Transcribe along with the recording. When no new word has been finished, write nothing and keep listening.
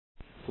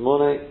Good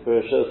morning. We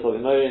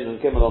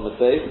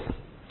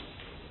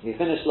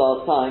finished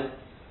last time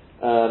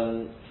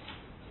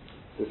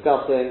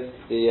discussing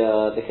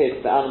the case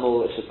of the animal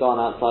which has gone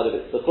outside of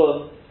its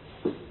tchum.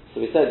 So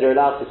we said you're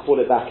allowed to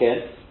call it back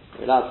in.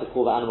 You're allowed to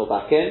call the animal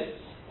back in,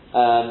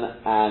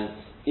 and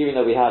even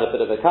though we had a bit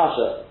of a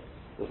kasha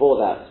before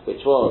that, which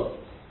was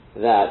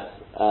that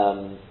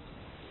let's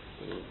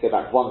go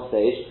back one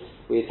stage.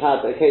 We'd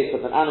had a case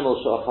of an animal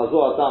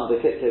chazur adam the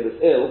kitze was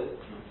ill.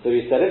 So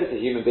we said if it's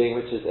a human being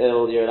which is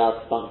ill, you're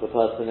allowed to dunk the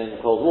person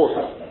in cold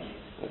water.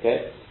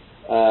 Okay?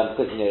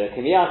 Because near a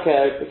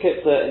kimiyaker, the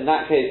kitza, in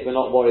that case we're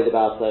not worried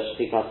about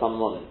shchika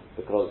sammonim,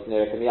 because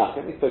near a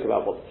kimiyaker, we spoke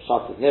about what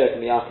shat is near a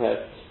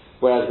kimiyaker,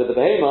 whereas with the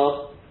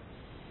behemoth,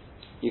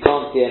 you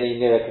can't see any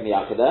near a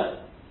kimiyaker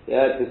there.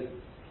 Yeah, because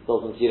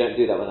you don't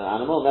do that with an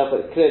animal, and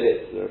therefore it's clear that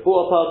it's for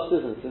refuah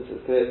purposes, and since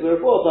it's clear it's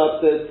for refuah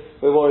purposes,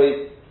 we're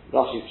worried.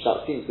 Rashi's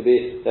pshat seems to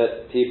be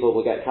that people will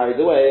get carried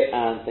away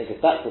and think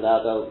if that's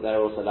allowed, they're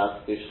also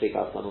allowed to do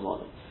shchikas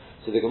samamonim.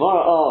 So the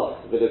Gemara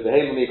asks, with the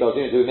behemoth,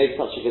 do we make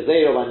such a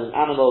gezerah when an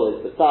animal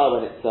is b'tzar,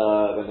 when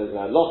there's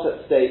a loss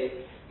at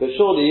stake? But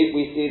surely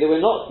we see that we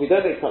don't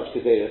make such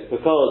gezerahs,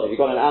 because if you've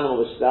got an animal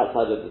which is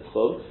outside of the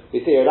tchum,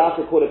 we see you're allowed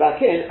to call it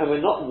back in, and we're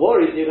not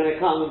worried you're going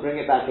to come and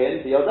bring it back in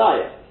for your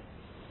diet.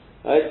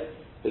 Right?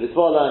 But it's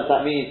well learned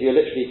that means you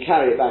literally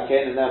carry it back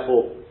in, and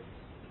therefore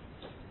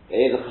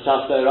there is a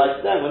chashash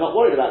d'oraisa there, and we're not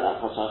worried about that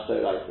chashash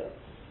d'oraisa.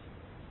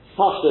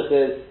 Pashtus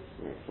is,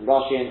 from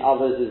Rashi and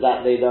others, is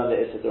that they learn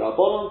that it's a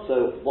d'rabbanan,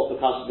 so what the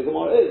kasha of the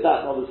Gemara is,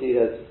 that obviously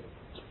there's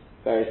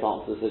various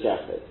answers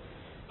suggested.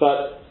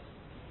 But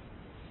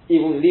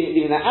even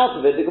leaving that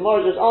out of it, the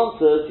Gemara just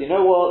answers, you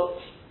know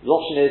what,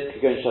 Loshin is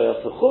kigun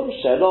shayos tchum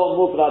shelo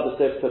muvra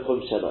b'sef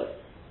tchum shelo.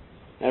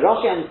 Now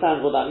Rashi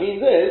understands what that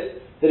means is,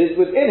 that it's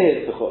within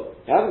his tchum.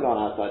 It hasn't gone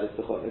outside his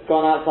tchum. It's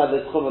gone outside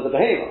the tchum of the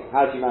behemoth.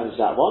 How do you manage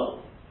that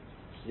one?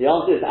 The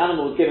answer is the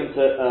animal was given to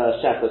a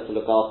shepherd to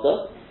look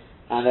after,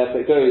 and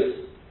therefore it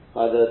goes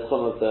by the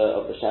tchum of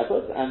the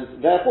shepherd,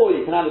 and therefore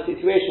you can have a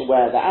situation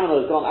where the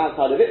animal has gone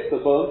outside of its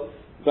tchum,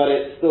 but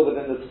it's still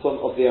within the tchum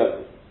of the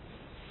owner.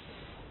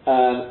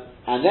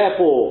 And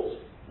therefore,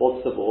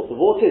 what's the vort? The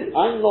vort is,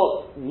 I'm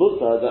not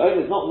musa, the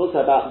owner is not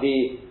musa about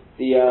the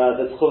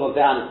tchum of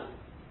the animal.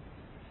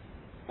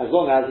 As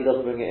long as he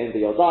doesn't bring it in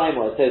the yodayim,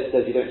 or it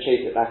says you don't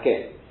chase it back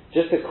in.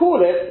 Just to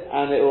call it,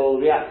 and it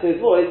will react to his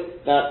voice,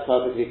 that's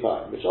perfectly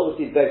fine. Which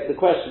obviously begs the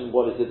question,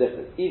 what is the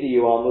difference? Either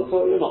you are Musa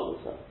or you're not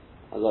Musa.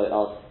 As I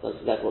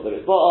asked, that's what there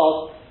is. But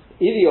ask,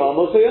 either you are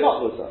Musa or you're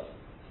not Musa.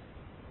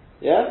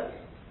 Yeah?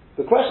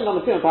 The question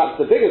number two, and perhaps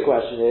the bigger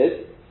question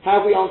is, how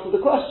have we answered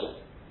the question?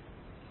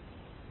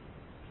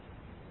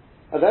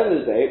 At the end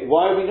of the day,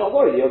 why are we not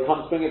worried? You'll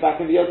come to bring it back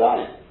into your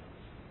dying.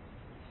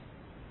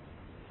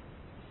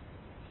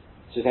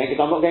 So you think,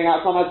 if I'm not going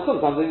outside my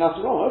tchum, I'm doing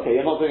nothing wrong. Okay,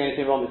 you're not doing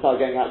anything wrong besides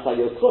going outside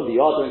your tchum, but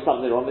you are doing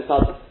something wrong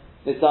besides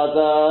we said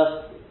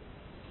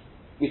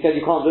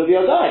you can't do it,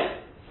 you're dying.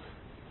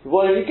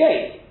 What have you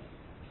gained?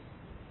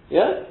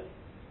 Yeah?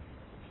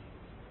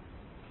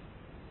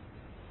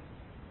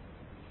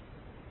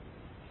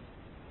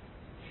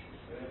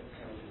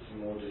 It's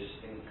more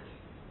distinct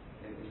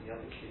in the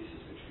other cases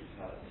which we've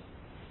had.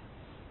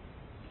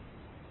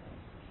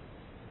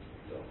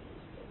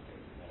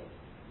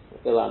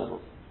 Ill animal.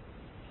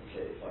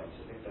 Okay, fine.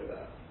 So things like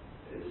that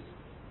is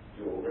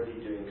you're already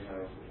doing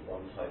kind of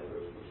one type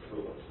of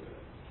full to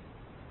it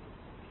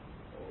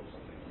or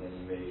something, and then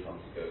you may come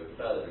to go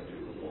further and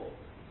do more.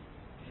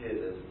 Here,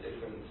 there's a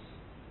difference.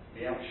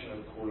 The action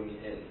of calling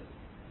it in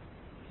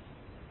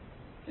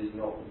is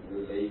not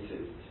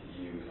related to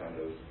you kind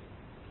of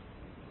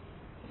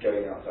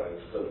going outside of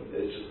tchum.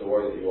 It's just the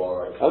way that you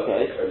are close to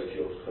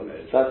your tchum.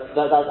 That's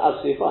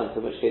absolutely fine.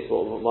 So in which case,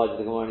 why does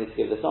the Gemara need to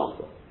give this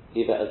answer?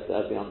 Leave it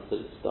as we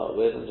understood to start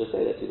with, and just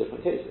say they're two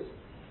different cases.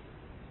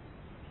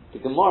 The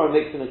Gemara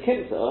makes an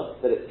akimta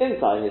that it's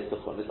inside his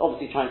tchum. It's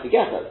obviously trying to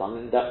get at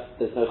something that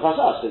there's no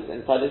chashash, it's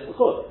inside his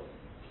tchum.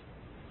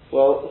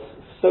 Well,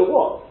 so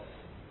what?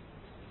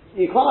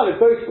 You can't have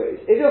it both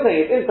ways. If you're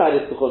saying it's inside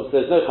his tchum, so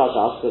there's no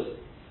chashash because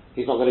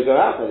he's not going to go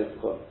outside his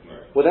tchum,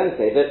 well then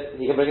say that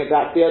he can bring it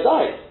back to your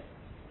dime.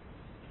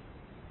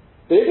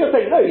 But if you're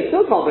saying no, you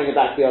still can't bring it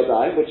back to your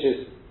dime, which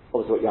is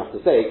obviously what you have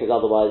to say, because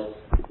otherwise,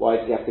 why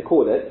do you have to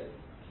call it?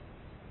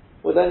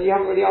 Well, then you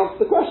haven't really answered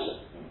the question.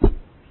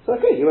 So,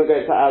 okay, you won't go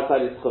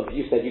outside his tchum, but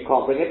you said you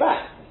can't bring it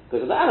back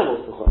because of the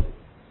animal's tchum.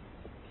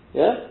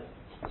 Yeah?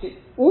 See,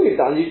 all you've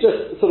done, you've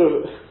just sort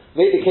of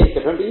made the case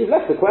different, but you've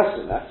left the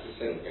question there. It's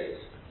the same case.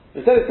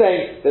 Instead of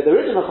saying that the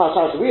original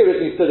chashash we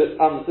originally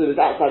understood was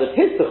outside of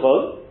his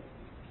tchum,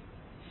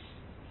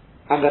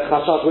 and the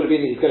chashash would have been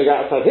that he's going to go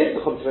outside his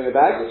tchum to bring it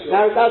back.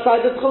 Now it's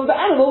outside the tchum of the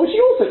animal, which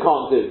he also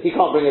can't do. He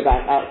can't bring it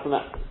back out from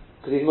that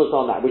because he's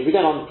Muslim on that, which we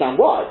don't understand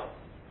why.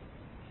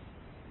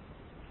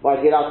 Why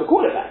is he allowed to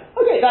call it back?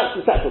 Okay, that's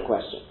the separate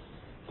question.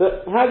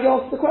 But how do you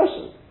answer the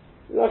question?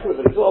 Exactly what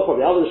the Rizal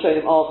probably. I would have shown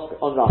him ask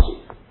on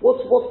Rashi.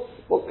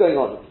 What's going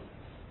on?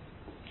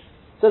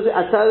 So as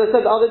I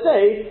said the other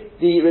day,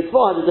 the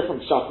Ritva has a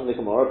different shot from the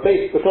Gemara,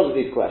 based because of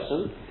these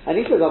questions, and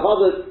he says of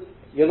other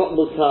you're not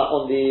mutar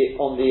on the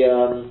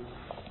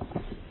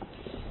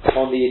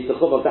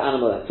tchum of the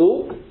animal at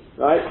all,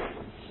 right?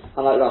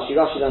 Unlike Rashi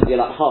learns you're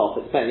like half.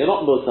 It depends. You're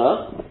not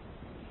mutar.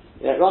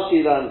 Yeah,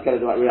 Rashi learns get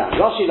it right around.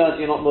 Rashi learns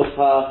you're not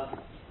mutar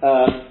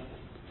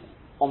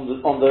on the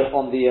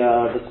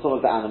tchum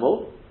of the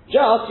animal.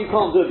 Just you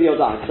can't do it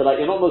b'yodayim. So like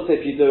you're not mutar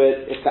if you do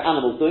it if the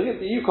animal's doing it,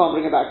 but you can't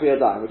bring it back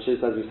b'yodayim, which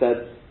is, as we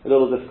said, a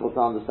little difficult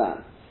to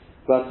understand.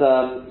 But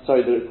the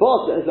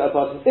report says that a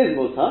person is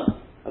mutar.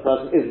 A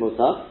person is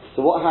mutar.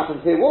 So what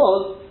happened here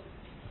was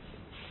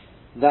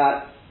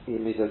that he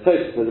means a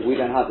tosus, so that we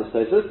don't have this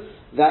tosus,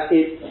 that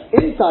it's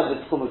inside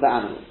the tchum of the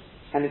animal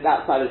and it's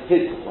outside of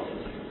his tchum.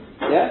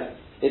 Yeah,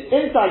 it's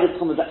inside the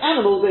tchum of the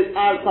animal, but it's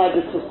outside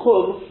the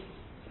tchum,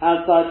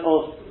 outside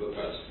of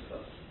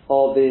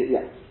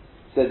the.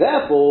 So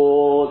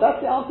therefore,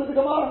 that's the answer to the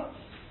Gemara.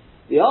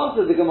 The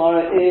answer to the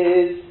Gemara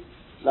is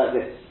like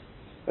this.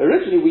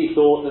 Originally we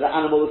thought that the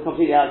animal was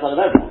completely outside of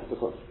everyone's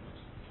tchum.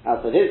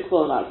 Outside his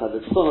tchum, outside the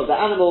tchum of the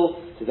animal.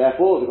 So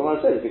therefore, the Gemara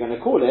says, if you're going to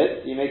call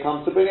it, you may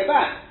come to bring it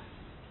back.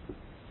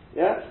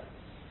 Yeah?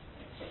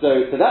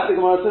 So to that the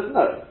Gemara says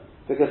no.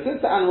 Because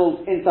since the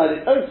animal's inside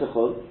its own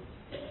tchum,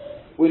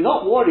 we're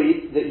not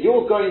worried that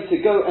you're going to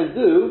go and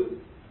do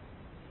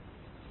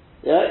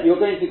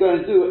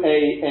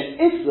an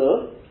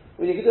isur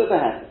when you can do it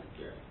behemoth.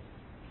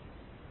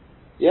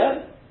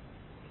 Yeah?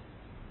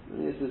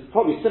 This is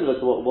probably similar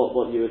to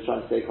what you were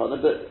trying to say,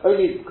 Colin, but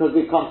only because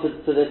we've come to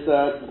this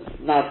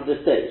now to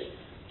this stage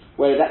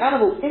where the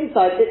animal's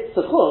inside its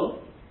tchum.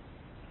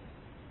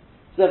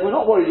 So if we're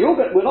not worried,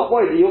 we're not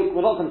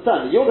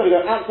concerned that you're going to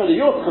go outside of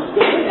your tchum to go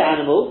bring the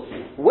animal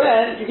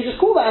when you can just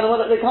call the animal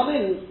that they come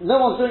in.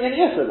 No one's doing any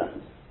yes for them.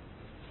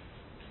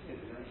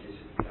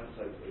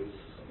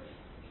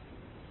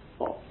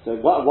 So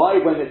why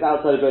when it's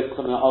outside of both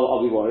tchum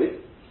are we worried?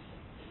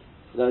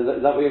 Is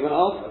that what you're going to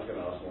ask? I was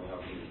going to ask, well, how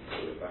can you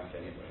put it back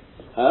anyway?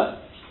 Huh?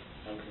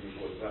 How can you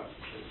put it back?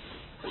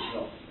 It's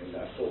not in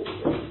that thought.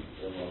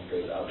 When one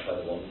goes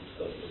outside of one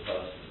stuff, the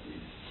person,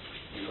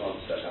 you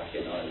can't step back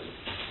in either.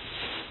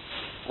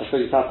 I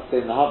suppose you have to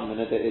say in the Havman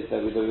that it is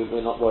that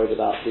we're not worried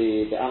about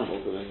the animal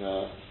doing.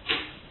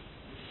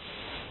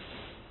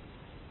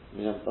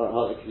 Can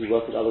you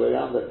work it the other way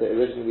around? That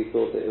originally we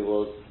thought that it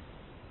was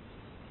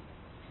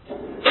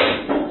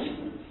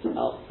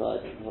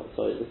outside. This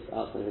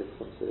outside his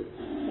tchum.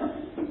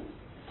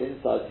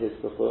 Inside his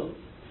tchum.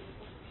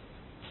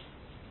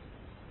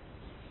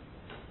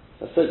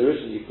 I suppose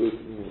originally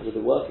would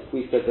it work if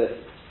we said that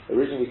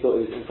originally we thought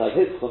it was inside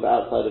his tchum but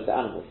outside of the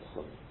animal's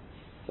tchum?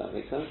 Does that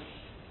make sense?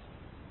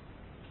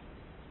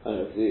 I don't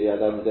know, at the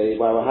end of the day,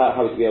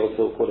 how would you be able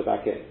to put it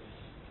back in?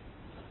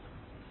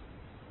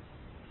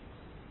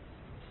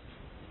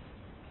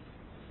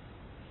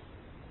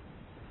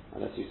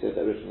 Unless you said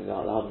that originally the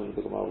Havman of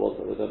the Gemara was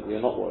that we're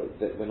not worried,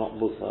 that we're not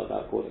mutar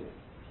about calling it.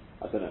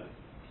 I don't know.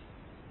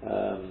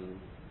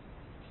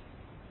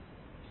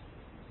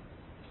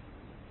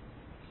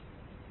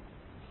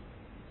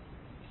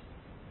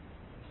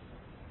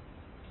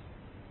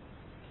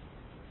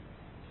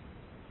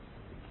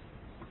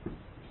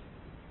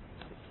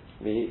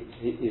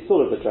 He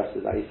sort of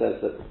addresses that. He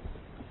says that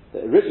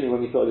originally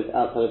when we thought it was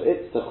outside of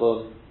its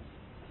tchum,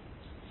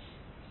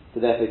 so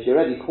therefore if you're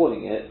already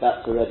calling it,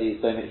 that's already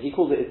domed. He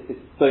calls it's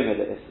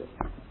domed isur.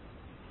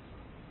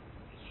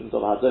 Shouldn't talk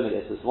about domed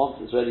isur.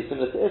 Once it's already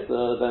similar to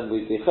isur, then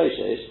we'd be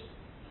choshesh.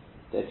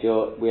 If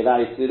we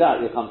allow you to do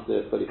that, you'll come to do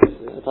it fully.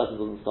 The person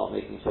doesn't start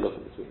making a shiluk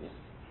in between you.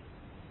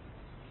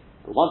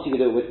 But once you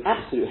can do it with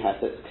absolute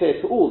hef, it's clear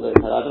to all that.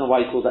 I don't know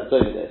why he calls that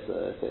domed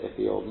isur. If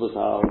you're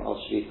mutar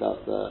al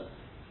shvitas.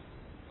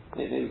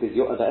 Maybe because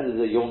at the end of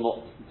the day you're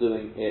not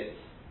doing it,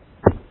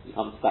 you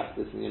come back to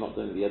this and you're not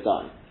doing the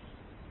yadayim.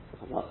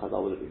 That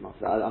would have been much.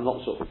 I'm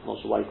not sure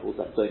why he calls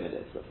that domed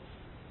isur.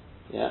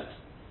 Yeah,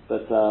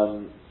 but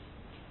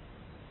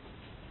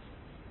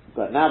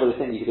now that we're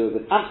saying you can do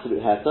it with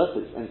absolute heta, so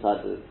it's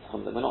inside the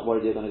tchum, that we're not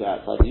worried you're going to go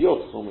outside of your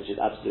tchum, which is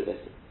absolute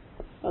isur.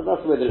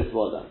 That's the way that it's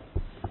was done.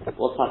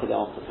 What's part of the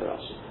answer for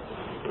Rashi?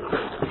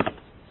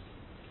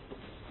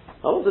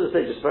 I wanted to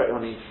say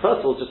first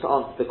of all, just to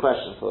answer the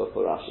question for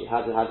Rashi,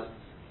 how does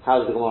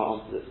the Gemara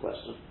answer this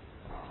question?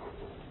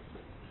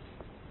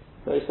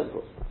 Very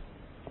simple.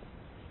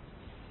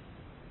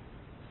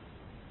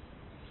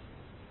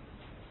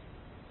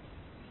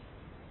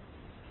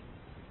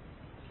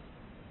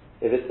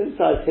 If it's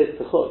inside his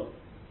tchum,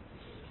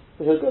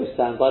 he'll go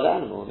stand by the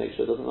animal and make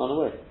sure it doesn't run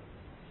away.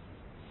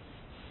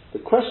 The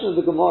question of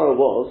the Gemara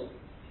was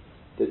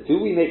that do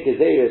we make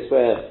gezeiros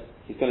where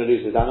he's going to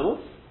lose his animals?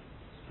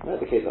 Right,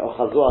 the case of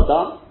Chazu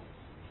Adam.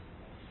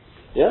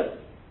 Yeah?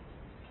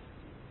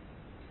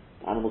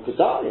 The animal could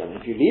die.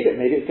 If you leave it,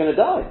 maybe it's going to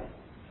die.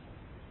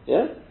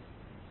 Yeah?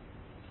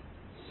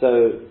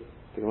 So,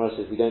 the Gemara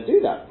says we don't do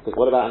that. Because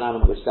what about an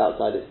animal which is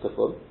outside its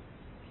tchum?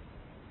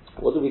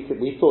 What do we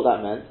thought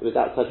that meant? It was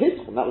outside his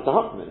tchum. That was the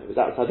Havman. It was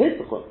outside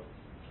his tchum.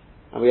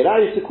 And we allow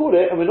you to call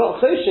it, and we're not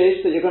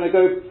choshesh that you're going to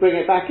go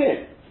bring it back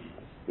in.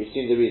 We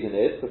assume the reason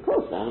is, of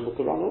course, the animal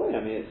could run away.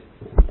 It's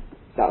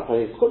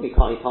outside his tchum. You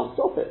can't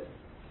stop it.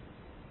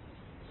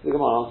 The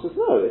Gemara answers,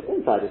 no, it's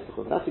inside its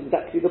Tchum. That's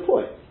exactly the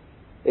point.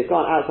 It's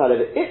gone outside of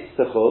its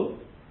Tchum,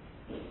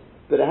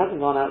 but it hasn't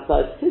gone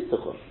outside his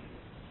Tchum.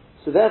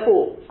 So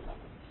therefore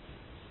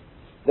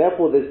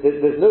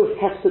there's no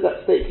hefsed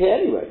at stake here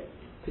anyway,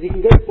 because you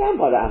can go stand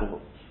by the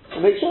animal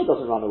and make sure it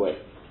doesn't run away.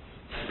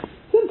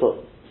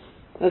 Simple.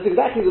 And that's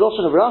exactly the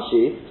Lashon of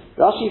Rashi.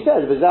 Rashi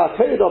says,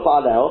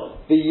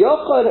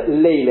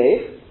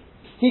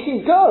 he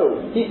can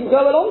go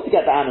along to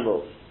get the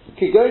animal.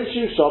 Therefore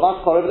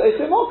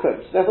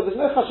there's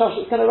no chashash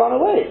it's going to run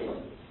away.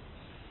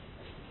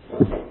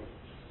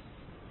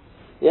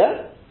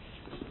 Yeah?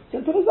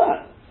 Simple as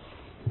that.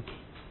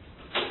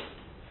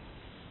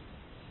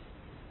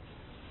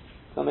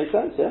 Does that make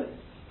sense, yeah?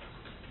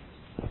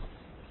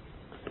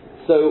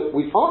 So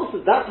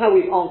that's how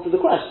we've answered the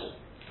question.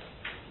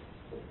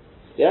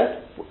 Yeah?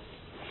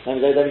 Let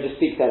me just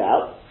speak that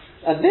out.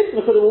 And this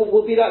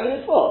will be like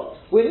this as well.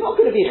 We're not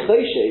going to be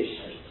choshesh.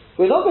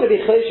 We're not going to be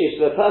choshesh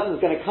that a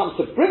person's going to come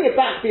to bring it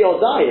back for your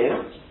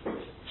dying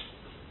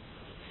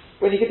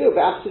when you can do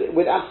it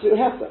with absolute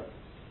hefker.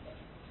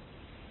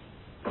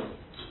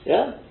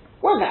 Yeah?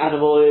 When the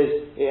animal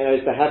is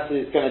the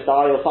hefker is going to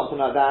die or something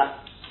like that.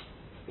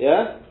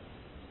 Yeah?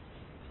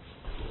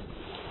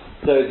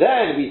 So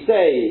then we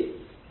say,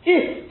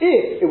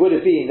 if it would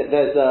have been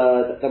that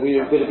that we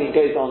would have been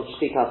goes on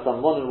shchikas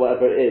samon and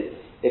whatever it is,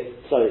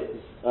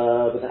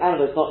 but the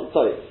animal is not,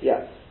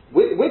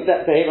 with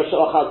that behema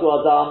shalach hazu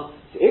adam,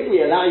 so if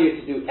we allow you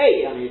to do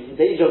it's in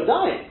danger of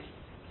dying.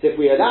 So if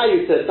we allow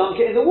you to dunk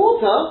it in the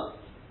water,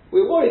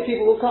 we're worried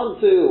people will come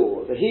to,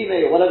 or the hime,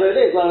 or whatever it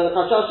is, whatever the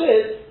chashash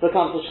is, will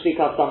come to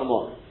shchikas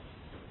samon.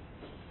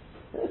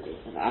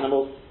 An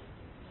animal.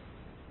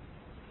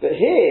 But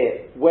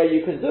here, where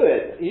you can do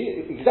it,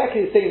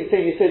 exactly the same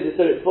thing you said to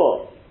do it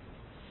for.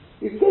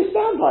 You can go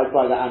stand by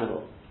the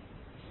animal.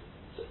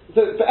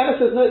 So for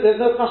Emes,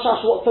 there's no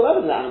chashash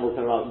whatsoever that the animal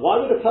can run.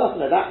 Why would a person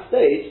at that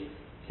stage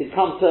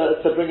come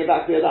to bring it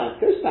back to your line?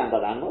 Go stand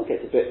by the animal. It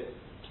gets a bit,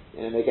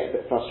 they get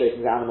a bit frustrating.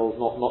 The animal's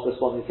not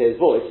responding to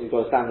his voice. You've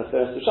got to stand there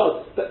first to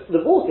shout. But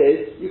the vault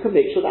is you can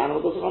make sure the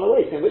animal doesn't run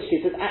away. So in which case,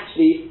 there's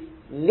actually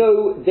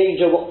no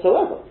danger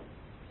whatsoever.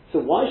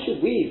 So why should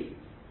we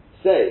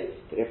say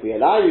that if we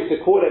allow you to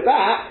call it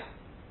back,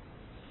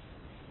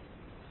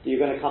 you're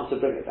going to come to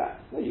bring it back?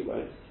 No, you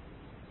won't.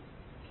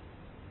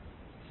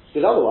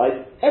 Because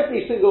otherwise,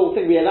 every single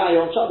thing we allow you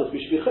on Shabbos, we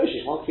should be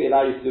choshesh. Once we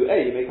allow you to do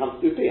A, you may come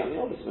to do B.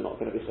 Obviously we're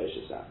not going to be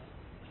choshesh that.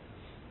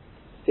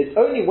 It's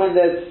only when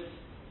there's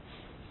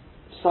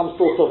some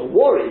sort of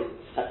worry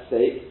at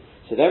stake,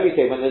 so then we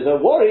say when there's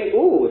a worry,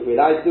 if we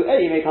allow you to do A,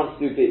 you may come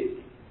to do B.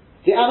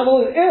 The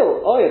animal is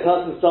ill. A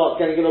person starts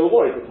getting a little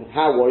worried.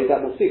 How worried,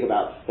 that we'll speak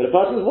about. But a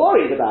person's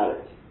worried about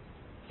it.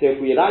 So if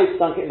we allow you to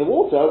dunk it in the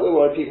water, we're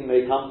worried people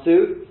may come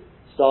to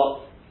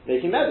start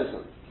making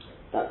medicine.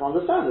 That's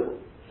understandable.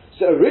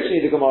 So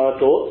originally the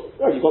Gemara thought,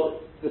 you've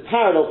got the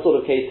parallel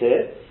sort of case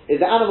here, is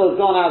the animal has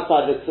gone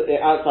outside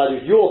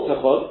of your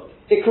tachum,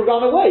 it could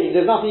run away,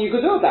 there's nothing you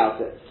could do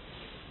about it.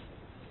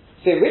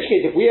 So in which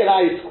case, if we allow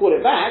you to call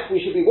it back,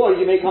 we should be worried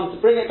you may come to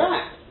bring it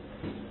back.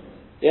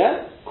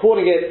 Yeah?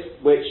 Calling it,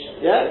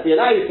 if we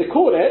allow you to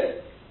call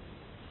it,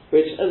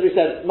 which, as we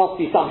said, must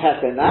be some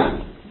heft in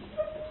that,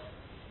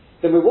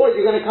 then we're worried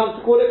you're going to come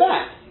to call it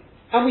back.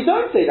 And we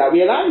don't say that,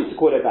 we allow you to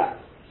call it back.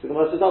 So the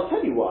Gemara says, I'll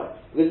tell you why.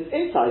 Because it's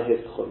inside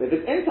his tchum. If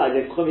it's inside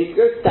his tchum, he can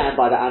go stand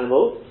by the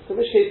animal, in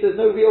which case there's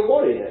no real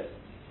worry here.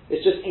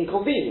 It's just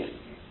inconvenient.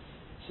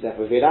 So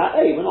therefore, if we allow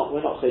A, we're not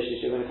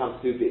choshesh, you're going to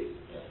come to do B.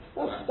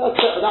 That's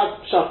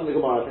shut in the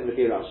Gemara, I think, the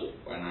Rashi.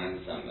 When I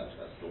understand that,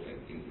 I still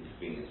think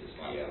inconvenience is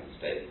slightly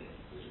understated.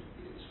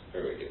 It's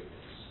very difficult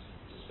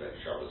to spend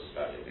Shabbos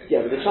studying.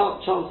 Yeah, but the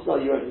chances are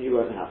you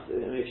won't have to.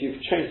 If you've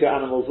trained your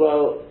animals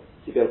well,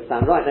 you'll be able to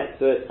stand right next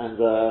to it and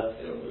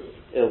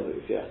it'll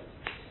move, yeah.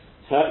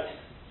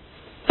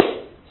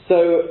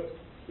 So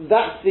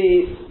that's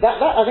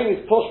that I think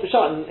is posh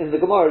pshat in the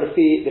Gemara the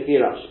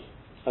Rashi.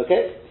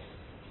 Okay?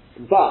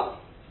 But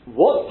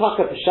what's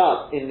taka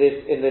pshat in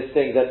this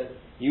thing that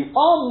you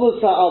are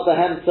musa al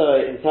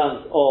behemta in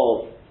terms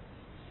of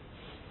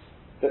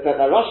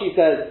that Rashi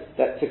says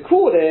that to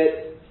call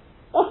it,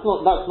 that's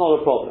not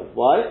a problem.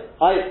 Why?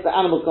 The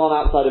animal's gone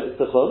outside of its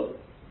tchum.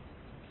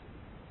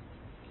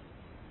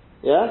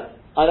 Yeah?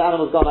 The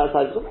animal's gone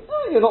outside its tchum.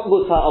 You're not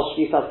musa al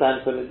shkisas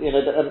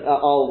behemta,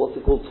 al what's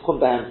it called, tchum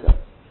behemta.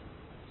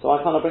 So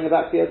I can't bring it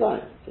back to your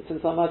time. It's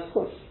inside my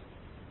tchum.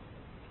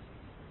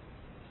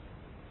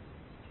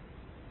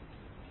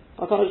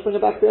 I can't just bring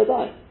it back to your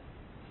time.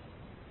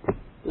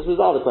 This was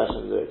the other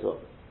question to do it.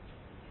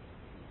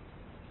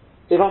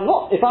 If I'm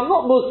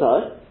not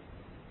musa,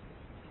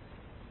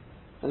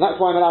 and that's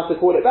why I'm allowed to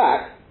call it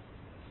back,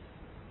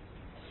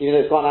 even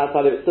though it's gone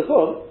outside of its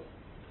tchum,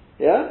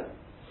 yeah?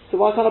 So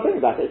why can't I bring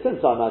it back? It's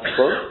inside my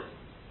tchum.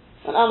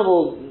 An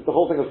animal, the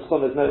whole thing of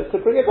tchum is to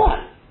bring it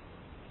back.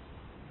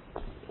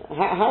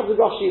 How did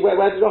Rashi, where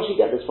did Rashi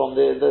get this from?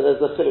 There's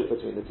a chiluk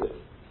between the two.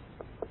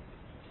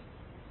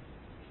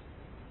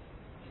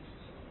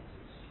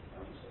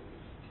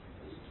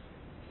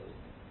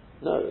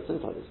 No, it's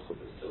inside its tchum.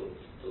 Still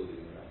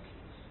using that.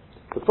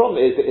 The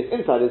problem is that it's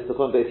inside his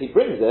tuchum, but if he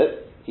brings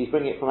it, he's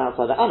bringing it from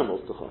outside the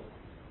animal's tuchum.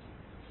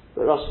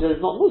 But Rashi says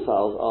it's not musa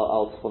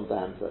al tuchum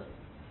behemta.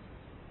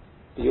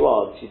 But you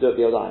are, if you do it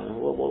b'yodayim,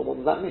 what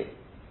does that mean?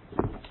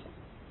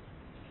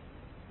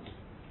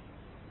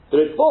 The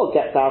Ritva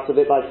gets out of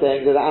it by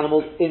saying that the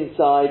animal's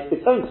inside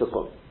its own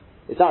tuchum.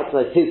 It's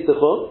outside his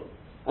tuchum,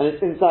 and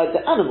it's inside the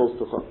animal's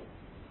tuchum.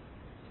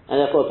 And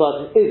therefore a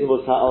person is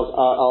musa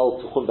al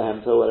tuchum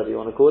behemta, or whatever you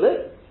want to call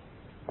it.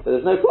 But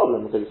there's no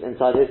problem because it's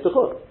inside his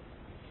tuchum.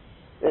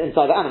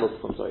 Inside the animal's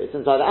tuchum, sorry. It's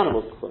inside the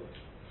animal's tuchum.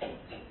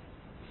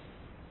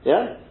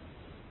 Yeah?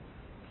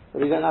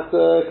 But you don't have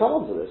to come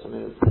on to this. I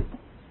mean,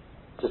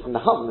 just in the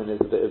Havman is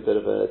a bit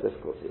of a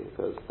difficulty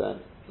because then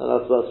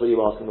that's what you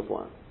were asking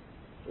before.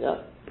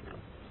 Yeah?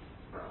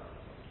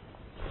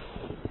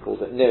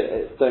 Calls it no,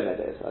 it's domed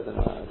it. I don't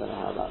know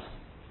how that.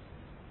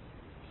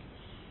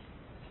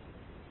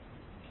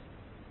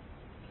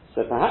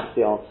 So perhaps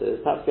the answer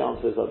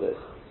is like this.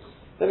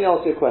 Let me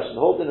ask you a question. The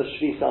whole thing of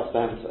Shvisas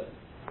Behemta.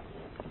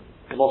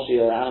 The Moshe,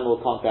 the animal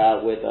can't go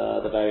out with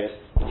the various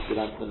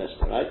events in the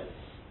Mishnah, right?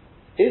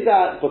 Is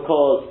that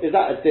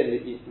a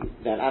din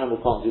that an animal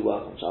can't do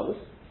work on Shabbos?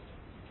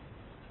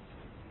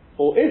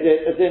 Or is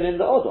it a din in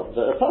the Odom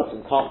that a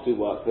person can't do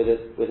work with his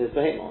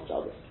behemoth on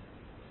Shabbos?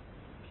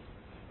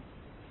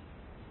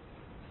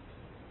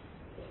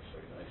 It works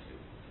very nicely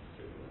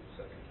to with the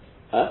second.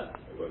 Huh?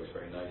 It works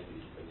very nicely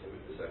to fit it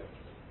with the second.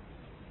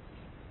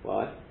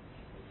 Why?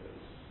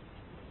 Because,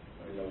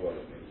 I mean, number one,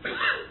 it makes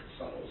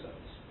some more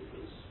sense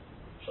because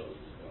Shabbos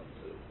is going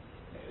to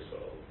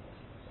Israel,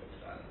 so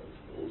it's animals,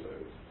 but also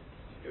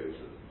go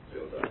to the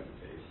other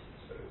case,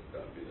 so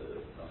that would be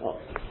the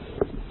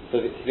So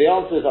the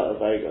answer is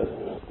very good.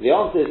 The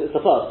answer is it's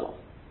the first one.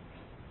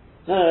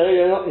 No,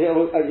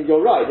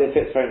 you're right. It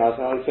fits very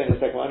nicely. I'll explain the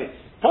second one. I mean,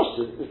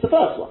 it's the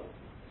first one.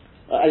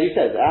 As you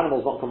said, the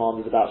animal's not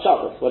commanded about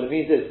Shabbos. What it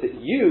means is that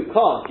you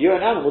can't. You're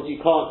an animal. You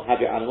can't have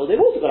your animal. They've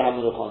also got to have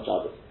menucha on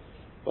Shabbos.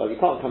 Well, you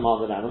can't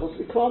command an animal, so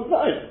you command the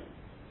owner.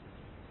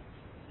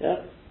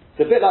 Yeah,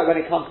 it's a bit like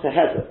when it comes to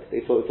hezek.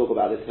 They talk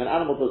about this. If an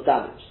animal does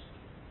damage.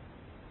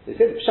 They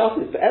say the pshat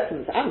is the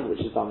essence animal which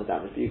has done the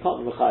damage, but you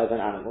can't be mechayev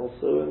an animal,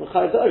 so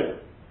mechayev the owner.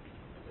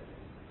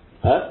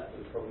 Huh?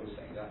 The problem with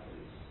saying that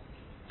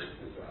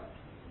is that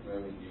the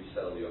moment you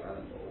sell your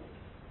animal,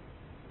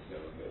 it's no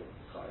longer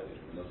chayav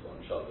in menucha on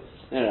Shabbos.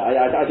 No,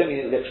 I don't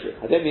mean it literally.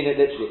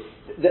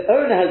 The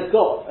owner has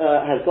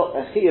got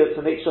a chiyuv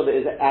to make sure that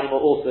his animal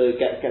also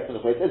gets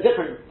menucha.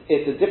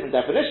 It's a different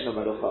definition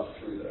of menucha.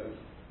 Through the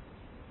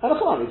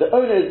owner. The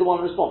owner is the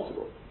one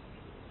responsible.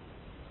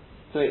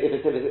 So if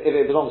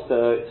it belongs to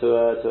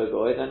a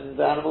goy, then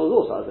the animal is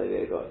also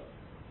a goy.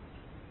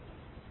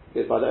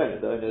 It's by the owner.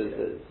 The owner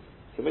is,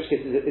 in which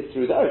case it's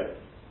through the owner.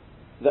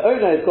 The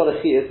owner has got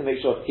a chiyuv to make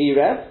sure he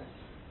rests,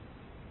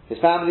 his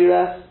family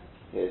rests,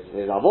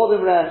 his avodim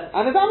rest,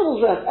 and his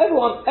animals rest.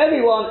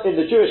 Everyone in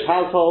the Jewish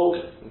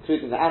household,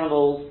 including the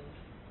animals,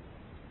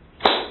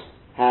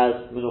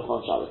 has menucha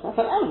on Shabbos. Now,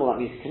 for an animal, that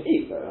means he can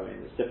eat, though. I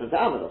mean, it's different to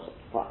animal.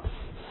 Fine.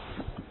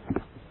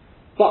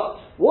 But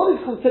what is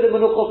considered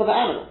menucha for the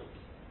animal?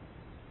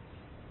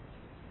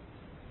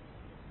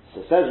 So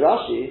says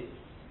Rashi,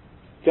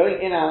 going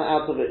in and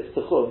out of its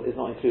tuchum is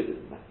not included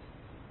in that.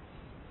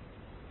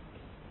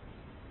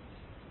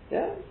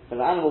 Yeah? When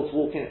the animal's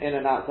walking in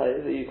and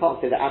outside, you can't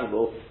say the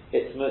animal,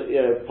 it's,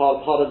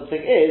 part of the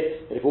thing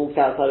is, that if it walks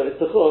outside of its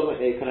tuchum,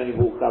 it can only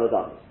walk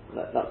Daladam.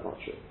 That's not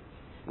true.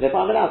 And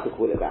therefore I'm allowed to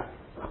call it back.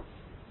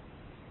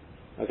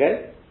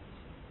 Okay?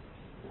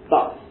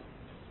 But,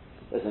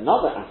 there's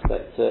another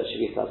aspect to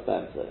Shvisas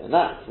Behemta, and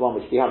that's one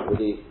which we haven't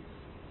really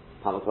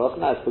come across,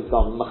 and that's, for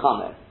example,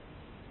 Machameh,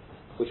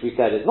 which we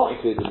said is not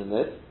included in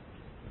this,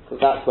 because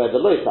that's where the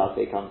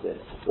Loisate comes in,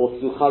 or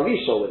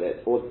Tzucharisha with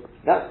it, or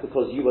that's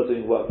because you are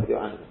doing work with your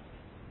animal.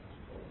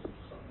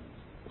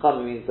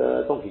 Machameh means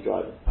donkey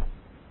driving.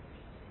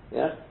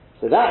 Yeah?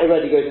 So that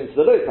already goes into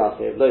the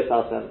Loisate,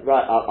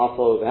 right,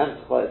 Asol,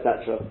 Behemtcha,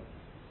 etc.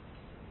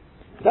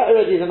 That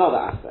already is another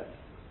aspect.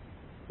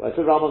 Where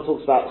the Rambam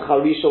talks about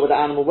charisha with the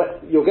animal,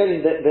 you're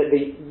getting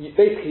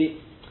basically,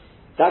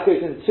 that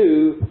goes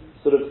into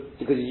sort of,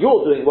 because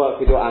you're doing work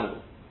with your animal.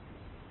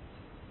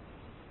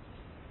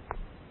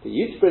 For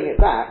you to bring it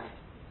back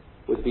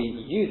would be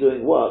you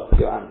doing work with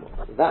your animal.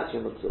 That's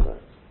your mitzvah.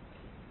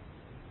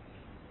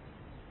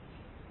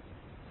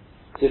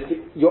 So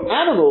your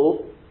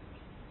animal,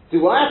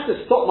 do I have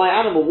to stop my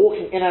animal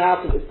walking in and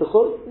out of its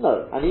tuchum?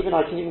 No. And even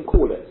I can even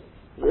call it.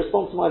 It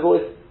responds to my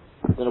voice.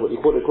 I don't know what you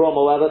call it, grom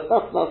or whatever,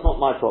 that's not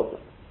my problem.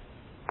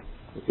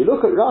 If you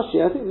look at Rashi,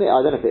 I don't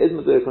know if it is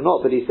Meduik or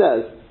not, but he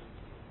says,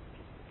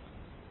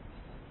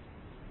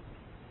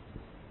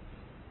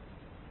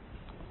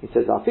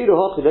 Afiru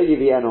hochi lo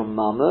yivienu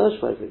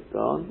mamash, where's it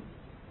gone?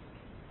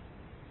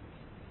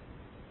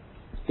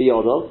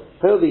 Biyodov,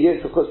 Pe'il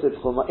v'yim t'chutz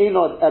t'chum,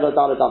 Einod elo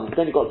daladam, it's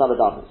only got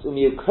daladam.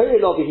 U'miyukoi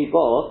lo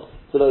v'hibo,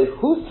 so lo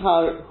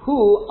hutar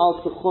hu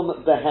al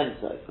t'chum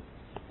behemto.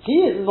 He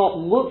is not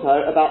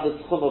mutar about the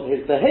tchum of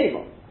his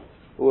behemoth.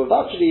 Or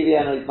actually,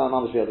 I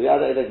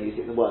don't use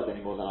it in the words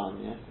any more than I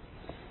am. Yeah?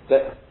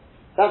 But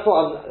That's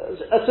what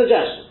a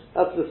suggestion.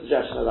 That's the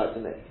suggestion I'd like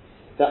to make.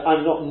 That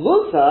I'm not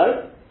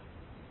mutar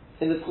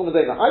in the tchum of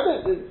Beima. I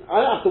don't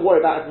have to worry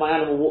about if my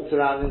animal walks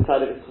around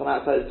inside of its tchum,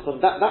 outside of its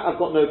tchum. That I've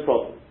got no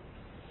problem.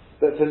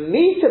 But for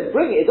me to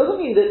bring it doesn't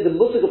mean that the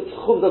musig of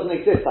tchum doesn't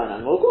exist by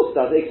an animal. Of course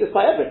it does. It exists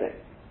by everything.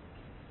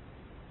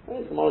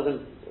 Right?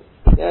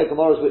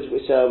 Gemaras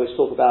which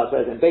talk about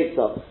in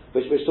Beitzah,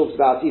 which talks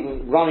about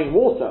even running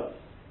water.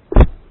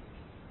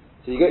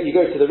 So you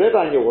go to the river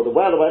and or the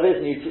well or whatever it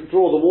is, and you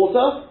draw the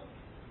water.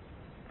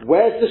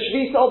 Where's the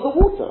shvisa of the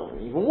water?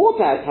 Even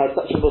water has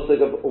such a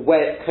musig of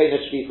where kind of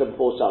shvisa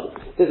before Shabbos.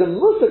 There's a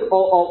musig of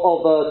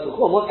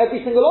tchum on every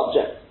single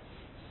object.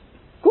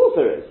 Of course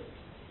there is.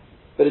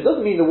 But it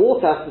doesn't mean the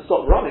water has to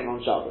stop running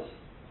on Shabbos.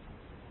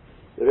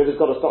 The river's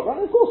got to stop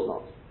running? Of course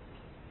not.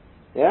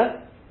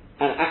 Yeah?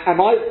 And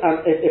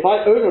if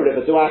I own a river,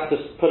 do I have to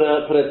put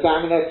a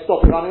dam in there to stop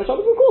it running on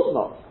Shabbos? Of course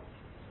not.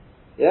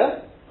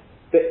 Yeah?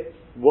 But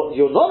what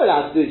you're not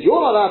allowed to do is you're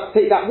not allowed to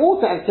take that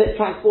water and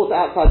transport it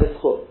outside the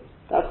tchum.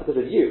 That's because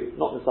of you,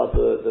 not inside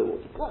the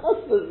water.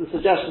 That's the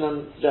suggestion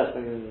I'm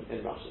suggesting in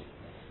Rashi.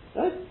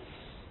 Right?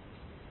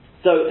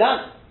 So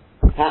that's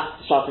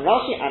Shas and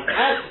Rashi, and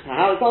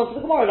how it's answered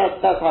the Gemara,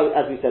 that's how,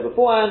 as we said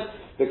beforehand,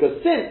 because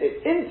since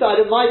it's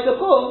inside of my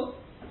tchum,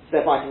 so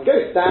if I can go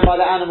stand by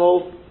the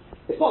animal,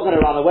 it's not going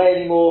to run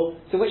away anymore,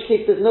 so in which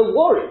case there's no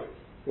worry.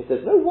 If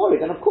there's no worry,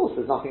 then of course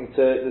there's nothing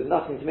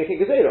to make a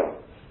gezerah on.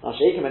 Now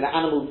Sheikhim, when the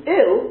animal's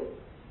ill,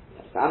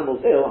 if the animal's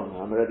ill,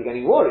 I'm already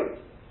getting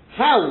worried.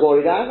 How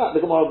worried I am, that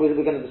the Gemara we're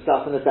going to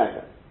discuss in a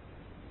second.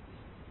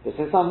 But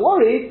since I'm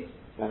worried,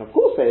 then of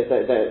course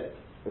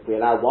if we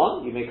allow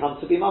one, you may come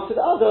to be after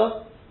the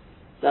other.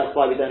 That's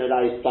why we don't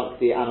allow you to dunk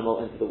the animal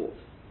into the water.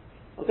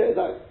 Okay, is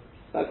that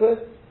clear?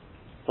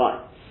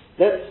 Fine.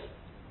 Let's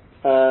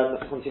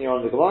continue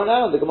on the Gemara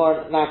now, and the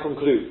Gemara now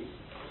concludes.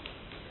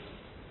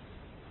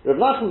 Rav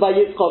Nachman bar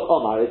Yitzchak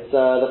Omar, it's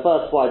the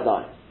first wide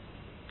line.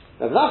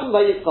 Rav Nachman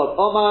bar Yitzchak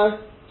Omar,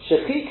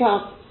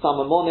 Shechikas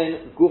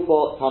Samamonin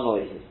Gufo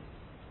Tanoihi.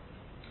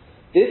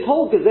 This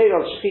whole gezerah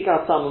of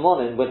Shechikas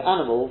Samamonin with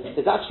animals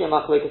is actually a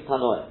machlokes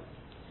Tanoim.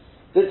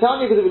 The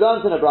Tanya, because we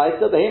learned in a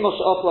brayta,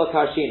 Behemosh Ochla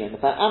Karshinin,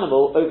 if an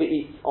animal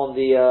overeats on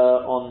the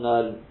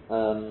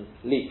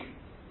leek.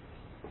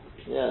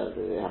 Yeah,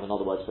 they have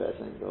another word for it, I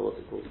think. What's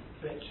it called?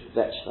 Vetch,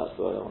 that's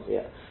the word I want,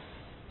 yeah.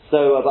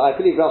 So, but I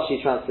believe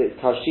Rashi translates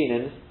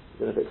Karshinin, I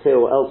don't know if it's here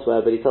or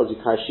elsewhere, but he tells you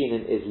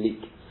Karshinin is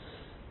leek.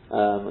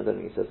 I don't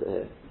think he says it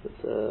here. But,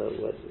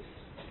 where is this?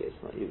 Okay, it's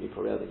not, you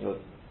probably have it in your...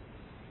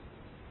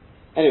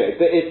 Anyway,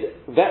 but it's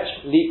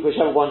vetch, leek,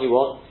 whichever one you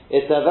want.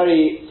 It's a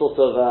very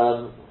sort of,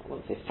 I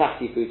wouldn't say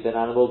fatty food to an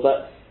animal,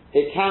 but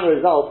it can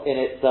result in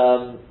it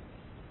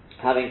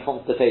having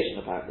constipation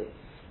apparently.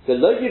 So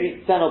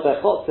you can't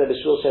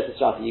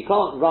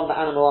run the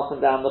animal up and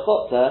down the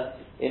chotzer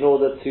in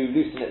order to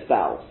loosen its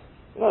bowels.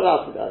 You're not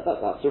allowed to do that.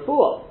 That's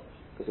refuah.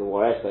 Because you're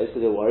worried, I suppose,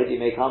 because you're worried you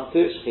may come to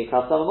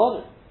Shechikas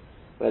Samamonin.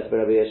 Whereas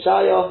Rabbi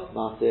Yeshaya,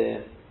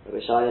 Rabbi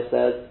Yeshaya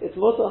says it's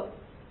mutar.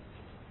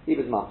 He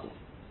was matir.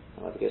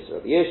 I might guess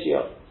Rabbi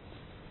Yeshaya.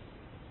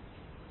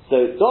 So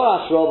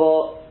Dorash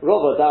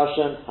Rava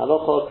Darshan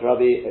Halacha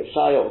Rabbi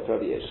Yeshaya or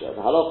Rabbi Yeshaya.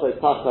 The halacha is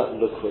Tacha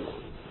Lukhud.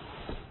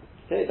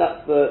 Okay,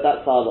 that's the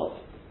halacha.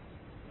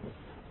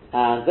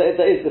 And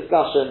there is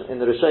discussion in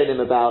the Rishonim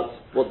about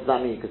what does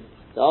that mean, because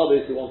there are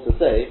those who want to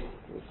say,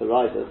 it's the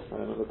writers, if I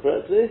remember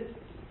correctly,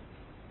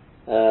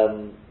 if I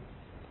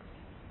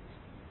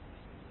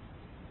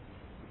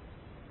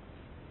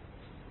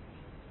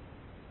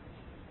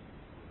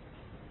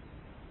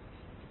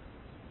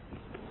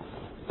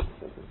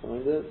can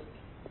find it.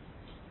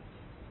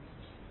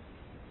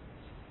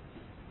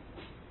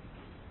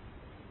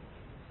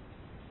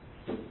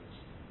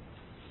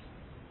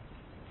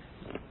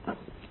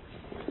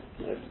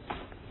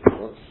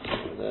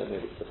 Maybe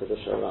it's the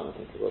Chiddush Haran, I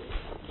think it was.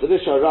 The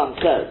Chiddush Haran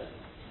says,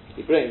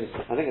 he brings,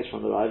 I think it's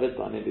from the Raavad,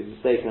 but I may be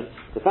mistaken,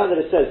 the fact that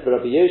it says,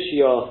 Rabbi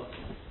Yoshia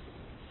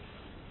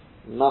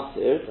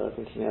Masir, I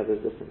think he may have a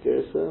different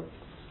Gersa.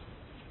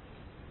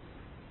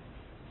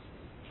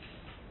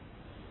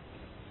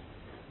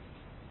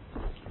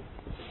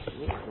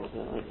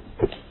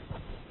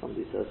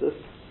 Somebody says this.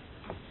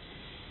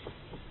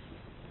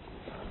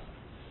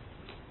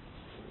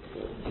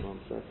 1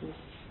 second.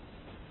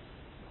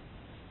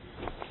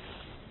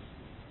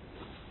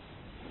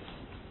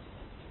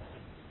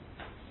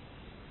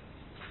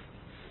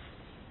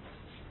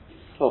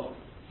 Oh,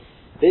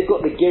 they've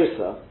got the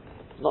Girsa,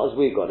 not as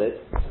we've got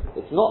it.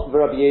 It's not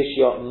Rabbi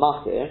Yeshua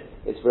Matir,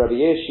 it's Rabbi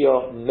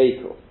Yeshua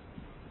Mekel.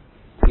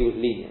 He was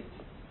lenient.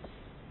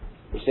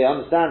 Which they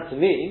understand to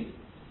mean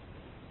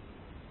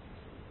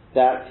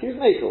that he was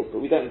Mekel,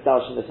 but we don't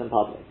indulge in this in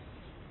public.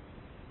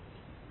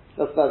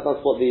 That's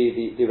what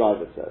the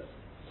Raavad says.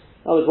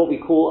 That was what we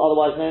call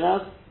otherwise known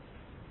as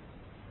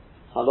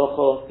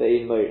Halacha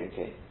Be'in Moirin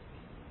King.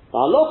 The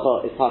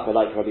Halacha is Taka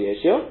like Rabbi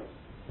Yeshua,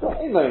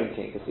 not in Moirin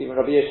King, because even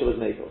Rabbi Yeshua was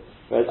Mekel.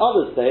 Whereas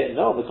others say,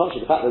 no, on the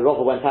contrary, the fact that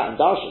Rava went out and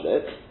darshaned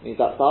it means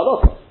that's the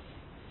Halacha.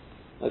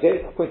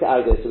 Okay, I'll point it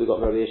out there, so we've got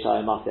Rabbi Yeshua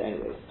and Mata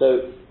anyway.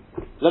 So,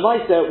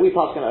 Lamaisa, we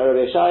pass on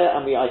Rabbi Yeshaya,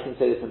 and I can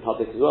say this in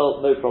public as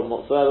well, no problem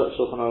whatsoever.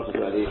 Shulchan Aruch has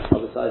already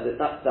publicized it.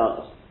 That's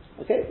done.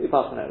 Okay, we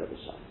pass on Rabbi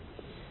Yeshaya.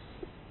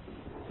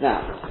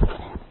 Now,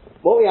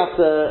 what we have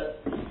to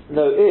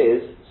know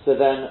is, so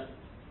then,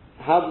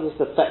 how does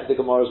this affect the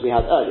Gemaras we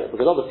had earlier?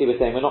 Because obviously we're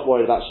saying we're not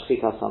worried about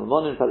Shechikas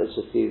Salmon. In fact, let's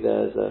just see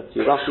there's a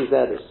few Rashis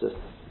there. It's just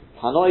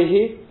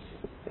Tanoihi.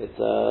 It's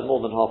more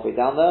than halfway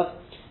down there.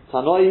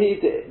 Tanoihi,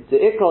 the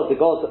Ikar, the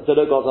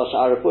Logos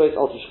Ashar Refuis,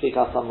 also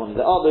Shechikas Salmon.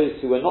 There are those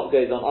who were not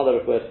going on other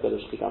Refuis, but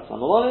Shechikas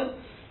Salmon.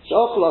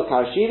 Sha'achla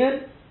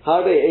Karshinin,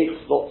 how they ate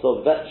lots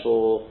of vetch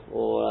or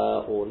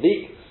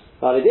leek.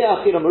 Because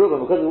of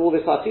all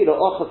this Atila,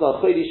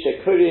 Ochasa Chodi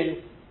Shekurin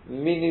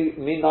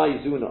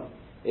Minai Zuna.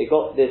 It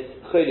got this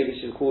Chodi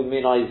which is called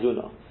Minai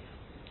Zuna,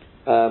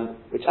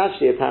 which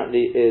actually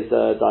apparently is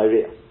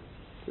diarrhea.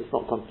 It's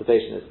not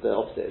constipation, it's the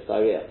opposite, it's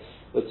diarrhea.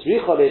 So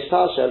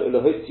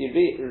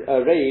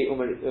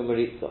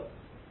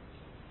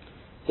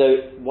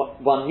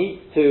one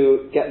needs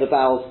to get the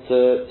bowels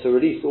to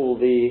release all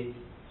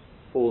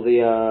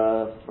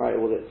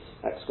its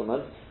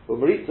excrement.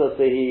 Umaritza,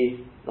 so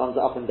he runs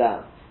it up and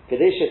down.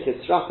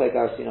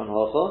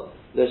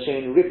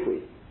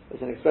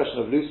 It's an expression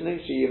of loosening.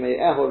 In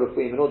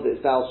order that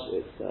its bowels,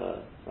 its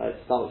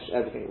stomach,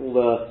 everything, all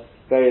the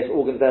various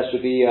organs there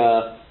should be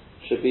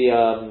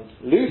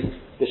loose.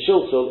 The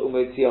shiltul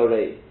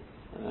umetiarei.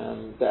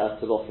 Better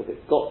to loss if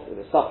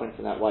it's suffering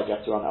from that. Why do you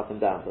have to run up and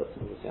down? But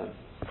obviously, I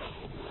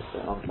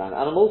don't understand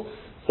animals.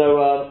 So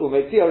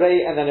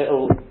umetiarei, and then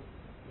it'll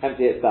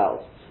empty its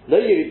bowels. Lo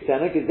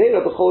yiritzena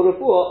gezera b'chol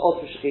refuah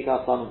otu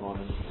shchikas samamon.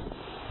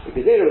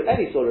 Gezera with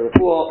any sort of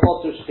refuah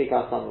otu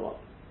shchikas samamon.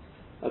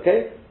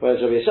 Okay?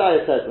 Whereas Rabbi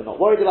Yeshaya says we're not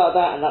worried about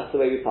that, and that's the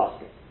way we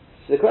pass it.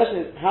 So the question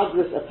is, how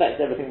does this affect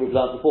everything we've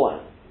learned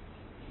beforehand?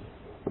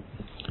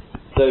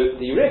 So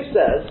the Rif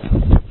says,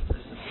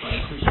 this is a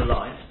crucial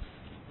line.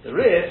 The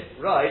Rif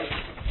writes,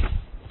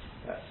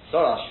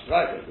 Dorash,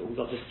 right? We've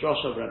got this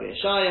drosh of Rabbi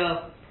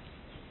Yeshaya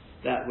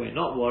that we're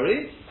not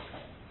worried.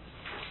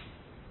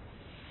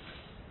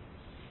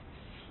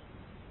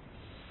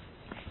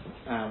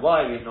 And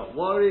why are we not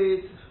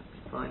worried?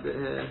 Find it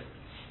here.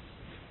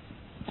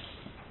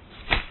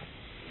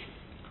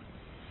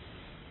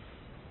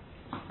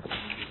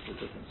 It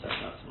doesn't say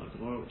that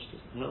tomorrow, which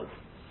doesn't help.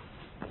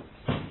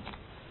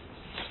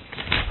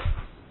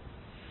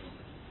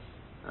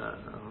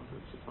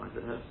 Let's find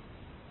it here.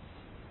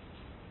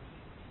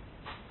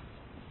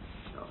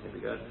 Oh, here we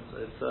go. So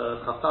it's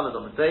Chaftalad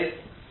on the base.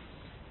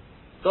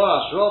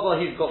 Dorash Rava,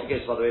 he's got the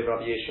case by the way,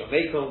 Rabbi Yeshua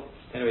Mekel.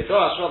 Anyway,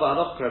 Dorash Rava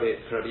Hanoch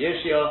Rabbi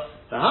Yeshua.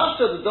 The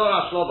Hashta the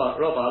Dorash Rava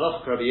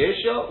Hanoch Rabbi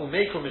Yeshua,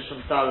 Umekel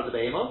Mishum Tara the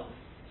Behemo.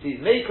 He's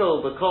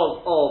Mekel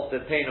because of the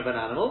pain of an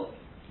animal.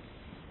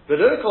 We're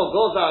not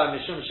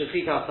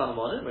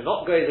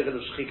going to the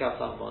Shechika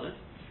Salmonin.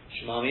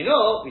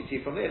 Shmamino, we see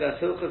from here that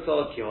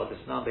Hilchasod Kihod is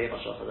Nam Behema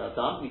Shachad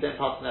Adam. We don't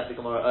pass on that the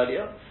Gemara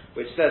earlier,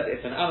 which says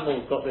if an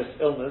animal's got this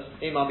illness,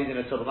 Imam Bidin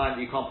et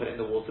you can't put it in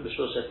the water, the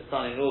Shul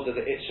Shetan, in order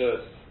that it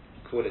should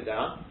cool it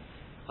down.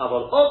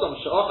 Aval Odom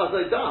Shachad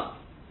Adam.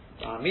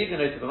 Midin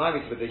et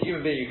with the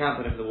human being you can't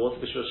put him in the water,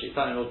 the Shul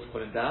Shetan, in order to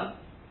cool him down.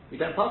 We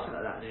don't pass on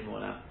that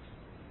anymore now.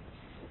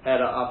 Even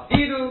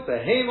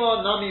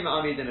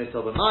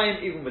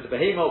with the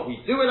behemoth, we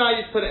do allow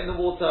you to put it in the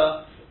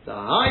water. The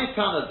high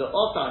Tana, the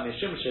Otar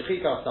Mishum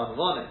Shechika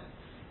Samvonin,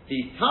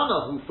 the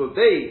Tana who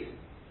forbade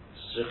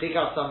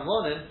Shechika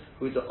Samvonin,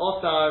 who's the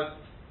Otar,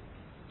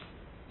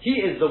 he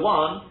is the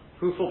one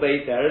who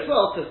forbade there as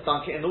well to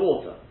dunk it in the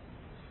water.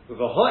 With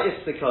a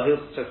Ha'istika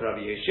Hilchuk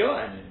Rabbi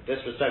Yeshua, and in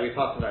this respect we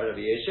pass on that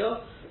Rabbi Yeshua.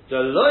 The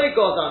Loi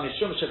Goda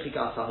Mishum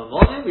Shechika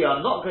Samvonin, we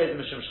are not going to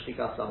Mishum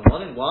Shechika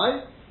Samvonin.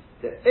 Why?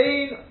 The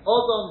Ein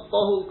Odom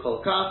Bohu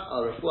Kolkas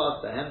Al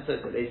Refuas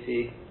Behemta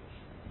Delesi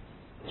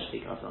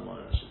Shechika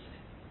Samvonin, I should say.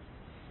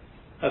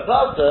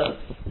 Apart I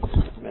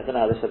don't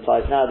know how this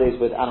applies nowadays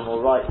with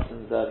animal rights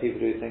and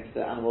people who think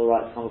that animal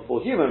rights come before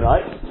human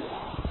rights,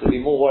 so be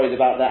more worried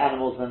about the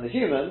animals than the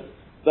humans,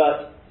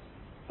 but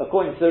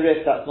according to the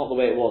Rif, that's not the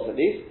way it was at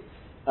least.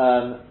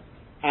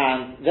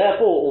 And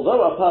therefore,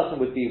 although a person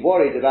would be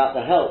worried about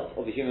the health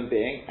of a human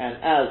being, and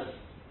as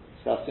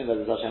discussed soon by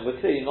the Zashem,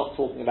 we're clearly not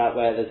talking about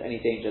where there's any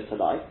danger to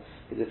life,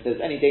 because if there's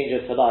any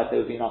danger to life, there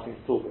would be nothing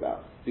to talk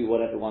about. Do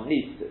whatever one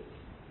needs to.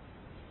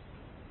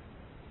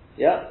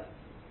 Yeah?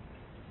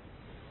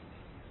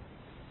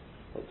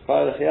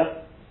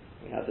 Here,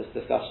 we had this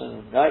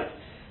discussion, right?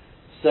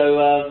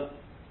 So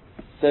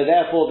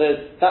therefore,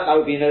 that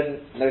would be no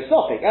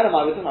stopping.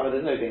 Elamai was talking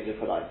there's no danger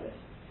to life there.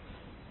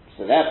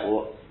 So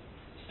therefore,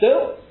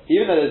 still,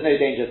 even though there's no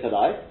danger to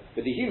life,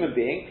 with the human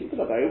being, people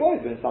are very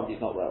worried when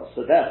somebody's not well.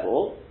 So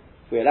therefore,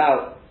 if we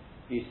allow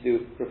you to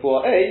do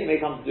refuah A, you may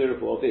come to do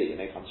refuah B. You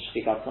may come to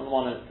shchikat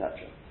someone,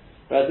 etc.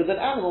 Whereas with an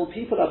animal,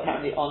 people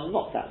apparently are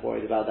not that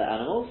worried about their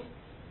animals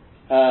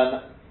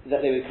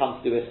that they would come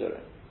to do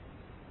isurim.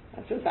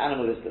 And since the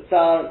animal is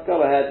Tatzar,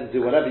 go ahead and do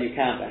whatever you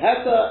can for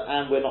Hefta,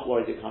 and we're not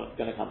worried you're going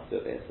to come to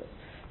do it. So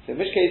in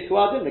which case,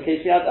 in the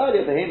case we had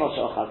earlier, the Hema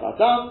Shachas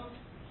Adam,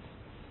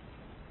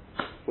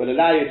 we'll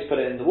allow you to put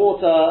it in the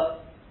water,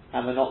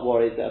 and we're not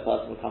worried that a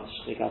person will come to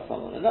shchikas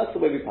someone, and that's the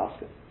way we pass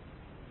it.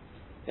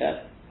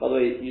 Yeah? By the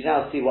way, you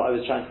now see what I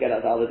was trying to get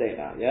at the other day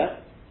now, yeah?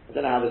 I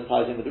don't know how this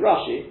ties in with the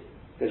Rashi,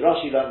 because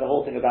Rashi learned the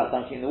whole thing about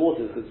dunking in the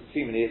water, because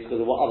seemingly it's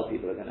because of what other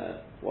people are going to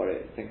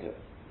think of.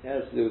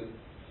 Yeah, it's to do with,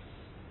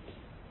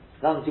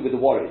 nothing to do with the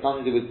worry, it's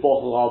nothing to do with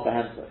bochel al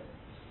behemta.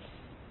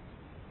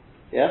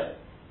 Yeah?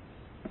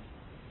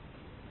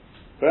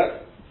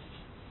 Correct?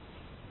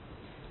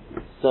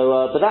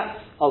 So, but that's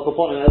al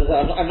kaponim.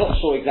 I'm not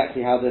sure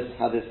exactly how this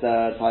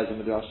ties in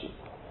with Rashi.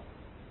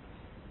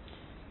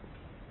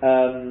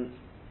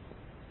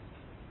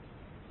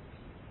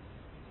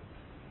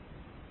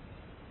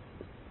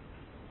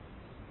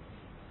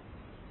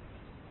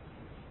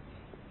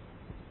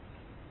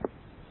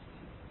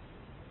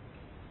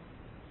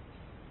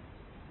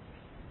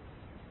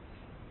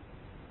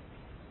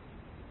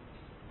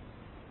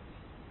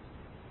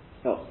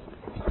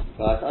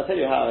 But I'll tell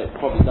you how it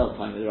probably does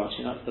tie with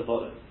Rashi, and that's the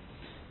following.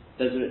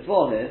 There's a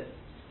Ritva here,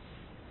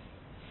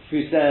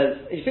 who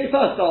says, he first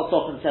starts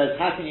off and says,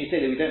 how can you say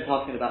that we don't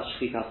talk about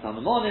Shchikas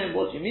Hamamonim?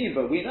 What do you mean?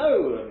 But we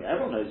know,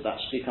 everyone knows about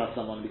Shchikas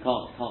Hamamonim, we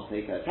can't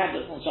take a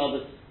tablet on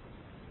Shabbos,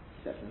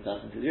 except in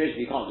certain situations,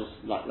 you can't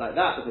just like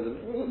that, because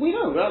we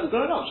know, we're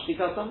going on,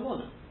 Shchikas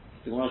Hamamonim.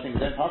 So one of the things,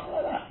 we don't pass it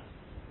like that.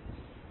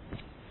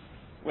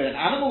 With an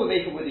animal, we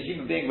make it with a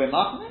human being, we're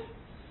marking it.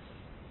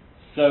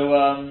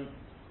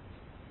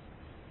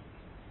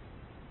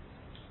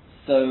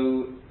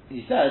 So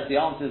he says the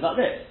answer is like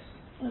this.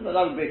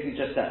 That we basically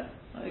just said.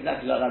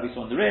 Exactly like that we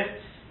saw in the Rif.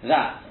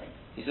 That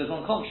he says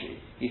on the contrary.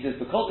 He says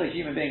because the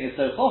human being is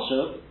so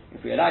choshev,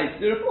 if we allow you to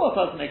do it for a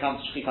person, they come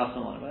to shchikas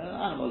someone. Well, an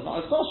animal is not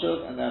as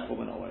choshev, and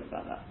therefore we're not worried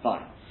about that.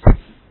 Fine.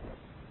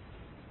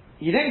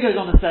 He then goes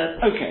on and says,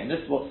 okay, and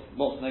this is what's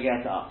going to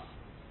get to us.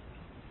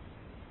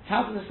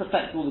 How does this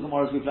affect all the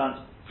Gemaras we've learned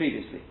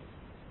previously?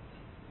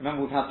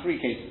 Remember, we've had three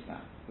cases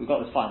now. We've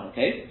got this final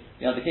case.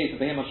 We have the case of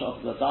the Behemoth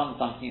Sha'af Zadam,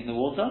 dunking in the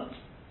water,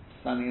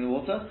 standing in the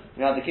water.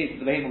 We have the case of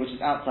the Behemoth which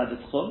is outside the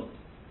Tchum,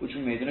 which we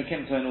made an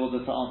Ukimta in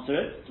order to answer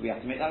it. Do we have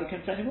to make that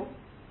Ukimta anymore?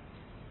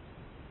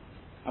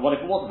 And what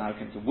if it wasn't that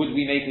Ukimta? Would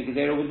we make a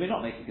Gezerah or would we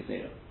not make a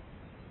Gezerah?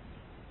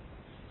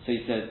 So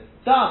he says,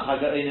 Das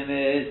Haga'onim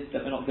is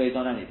that we're not going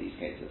on any of these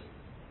cases.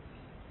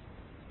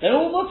 They're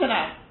all mutter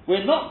now.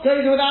 We're not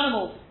going with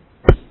animals.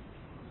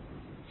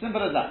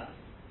 Simple as that.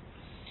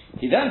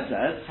 He then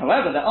says,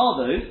 however, there are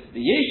those, the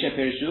Yeshe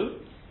Pirishu,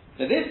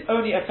 that this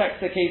only affects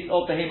the case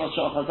of the Behemoth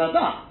Sha'af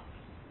Hazadam.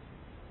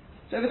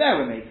 So over there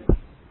we're making.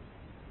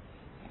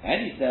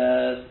 And he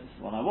says, this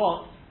is what I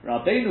want,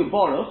 Rabbeinu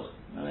Baruch,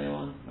 know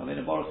anyone?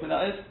 Rabbeinu Baruch who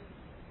that is?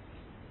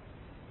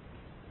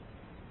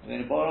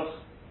 Rabbeinu Baruch,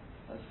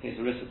 that's the case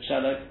of Risak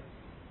Shelek.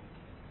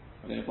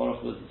 Rabbeinu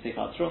Baruch was the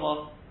Seichat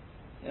Truma.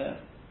 Yeah,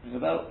 ring a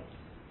bell?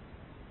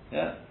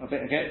 Yeah,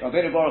 okay,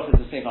 Rabbeinu Baruch is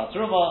the Seichat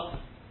Truma.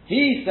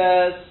 He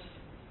says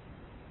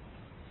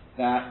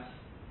that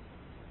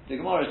the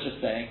Gemara is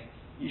just saying,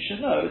 you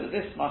should know that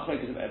this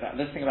machlok is about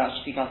this thing about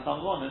shchikas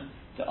tamvonim.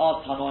 There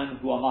are tanoim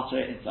who are matter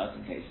in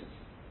certain cases.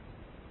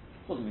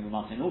 Doesn't mean we're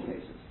matter in all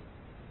cases.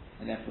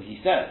 And therefore he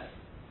says,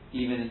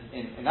 even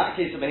in that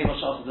case of Behemoth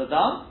Sha'af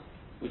Zadam,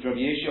 would Rabbi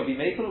Yeshua be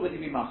makel or would he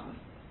be machman?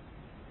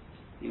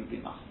 He would be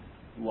machman.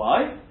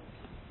 Why?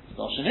 The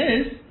question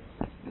is,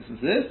 listen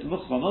to this, he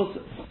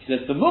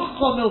says, the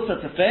muchcha milsa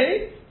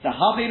tefei, to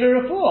habi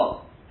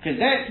l'refuah. Because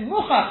there it's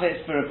muchach,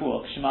 it's for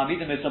refuah.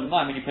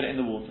 When you put it in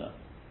the water.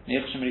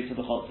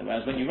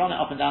 Whereas when you run it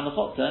up and down the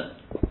chotzer,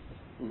 it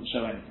doesn't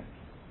show anything.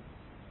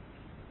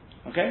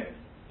 Okay?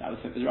 That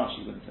would fit with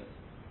Rashi, wouldn't it?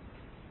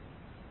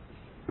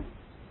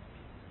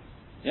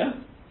 Yeah?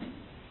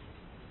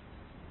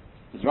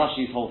 Because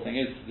Rashi's whole thing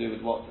is to do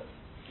with what?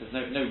 There's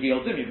no real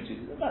dimmy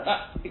between them.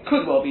 It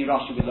could well be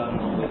Rashi would learn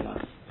along with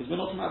that. Because we're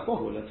not talking about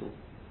Bohul at all.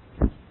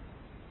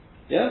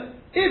 Yeah?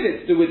 If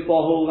it's to do with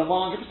Bohul, then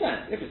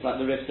 100%. If it's like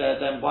the Rif said,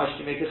 then why should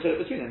you make a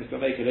chiluk between them? If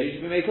you're making there, you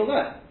should be making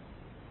there.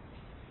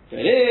 But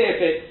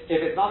if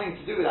it's nothing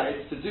to do with that,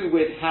 it's to do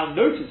with how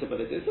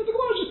noticeable it is. So the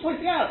Gemara is just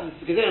pointing out,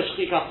 because there are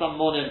shchikas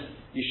monim,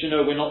 you should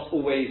know we're not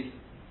always,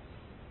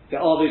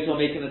 there are those who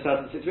are making a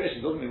certain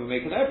situation. Doesn't mean we're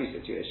making every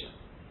situation.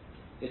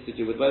 It's to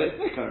do with whether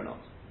it's nikah or not.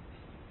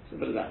 So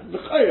what is that?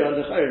 The Chayra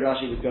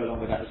Rashi would go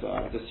along with that as well,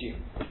 I would assume.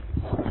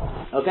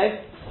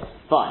 Okay?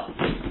 Fine.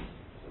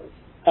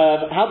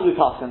 How do we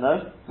pass in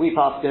though? We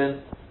pass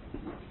in.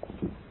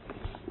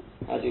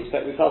 How do you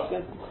expect we pass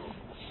in?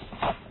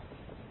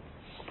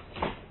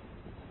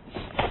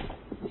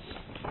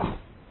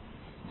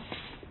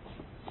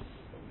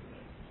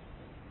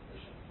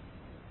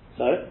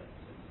 So?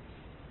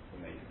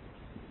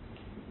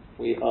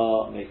 We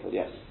are Mekel,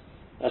 yes.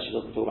 Actually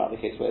doesn't talk about the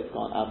case where it's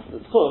gone out to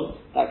the Tchum.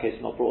 That case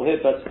is not brought here,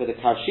 but with the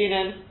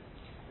Karshinin,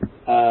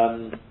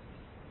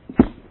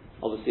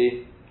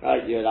 obviously,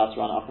 right, you're allowed to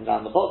run up and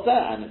down the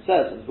chotzer, and it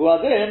says, in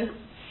Huadin,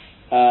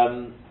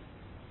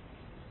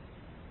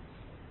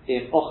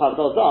 in Ochad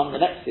Dodam, the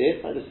next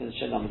year, like this in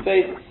Shin number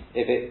 8,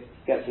 if it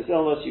gets this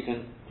illness, you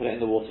can put it in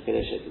the water,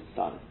 Kedesh it's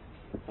done.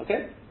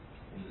 Okay?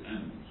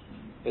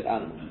 With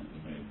animals.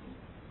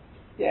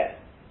 Yeah.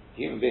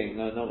 Human being,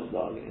 no one's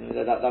arguing.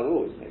 That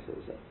will always make sort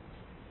of sense.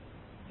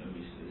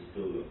 There's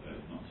still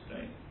not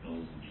today,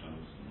 dolls and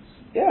shovels and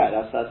Yeah,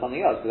 that's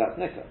something else, because that's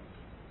nikah.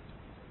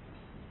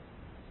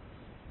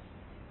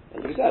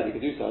 As we said, you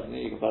could do something,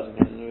 you can person,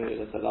 I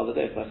said the other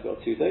day, a person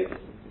got 2 days,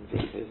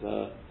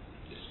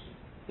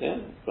 yeah,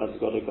 a person's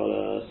got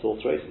a sore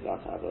throat, he's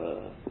allowed to have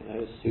a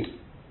suit,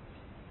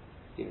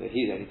 even though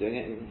he's only doing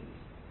it.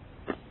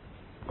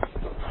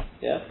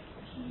 Yeah?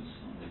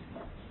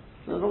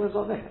 No, as long as it's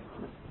not nikah.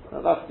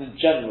 That's the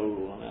general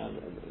rule.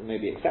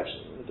 Maybe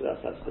exceptions,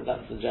 but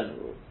that's the general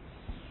rule.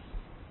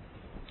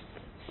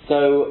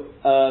 So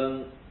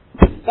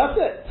that's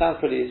it. Sounds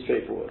pretty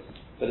straightforward,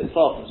 but it's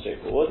far from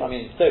straightforward. I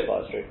mean, so far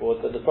it's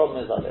straightforward, but the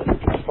problem is like this.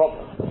 The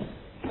problem,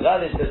 and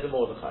that is there's the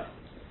Mordechai,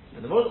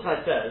 and the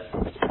Mordechai says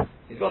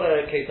he's got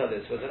a case like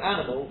this: with an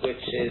animal which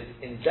is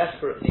in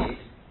desperate need,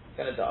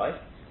 going to die,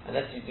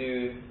 unless you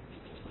do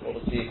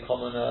obviously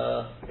common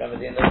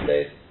remedy in those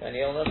days.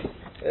 Any illness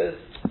is.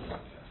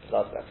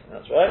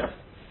 That's right.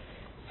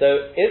 So,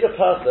 is a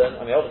person,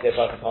 obviously a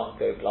person can't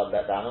go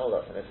bloodlet the animal,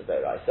 that's an issa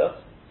d'oraisa,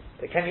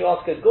 but can you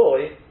ask a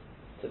goy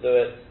to do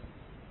it?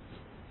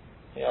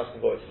 Can you ask a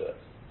goy to do it?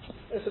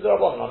 Issa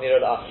d'Rabbanan, Amir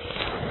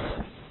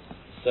al-Achim.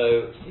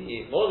 So,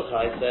 the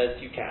Mordechai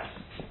says you can.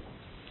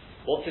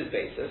 What's his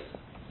basis?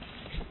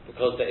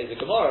 Because there is a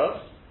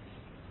Gemara,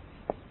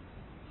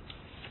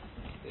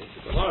 which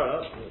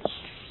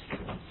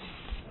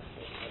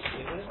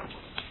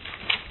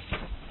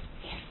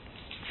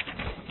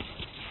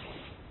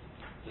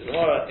the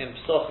Gemara in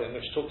Pesachim,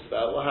 which talks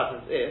about what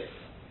happens if,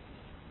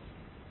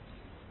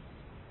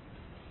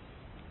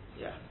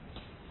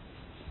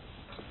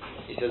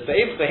 he says,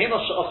 "Behema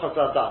she'ochat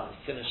adam,"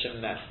 Sinashim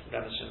Mem,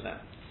 Remashim Mem,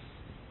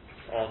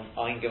 on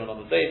Ayin Gimel on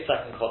the base,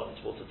 second column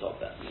towards the top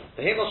there.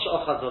 Behema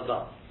she'ochat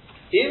adam,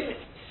 im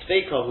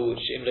sveikahu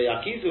she'im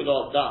le'yakizu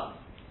lo adam,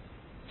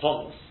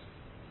 Thomas.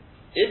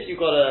 If you've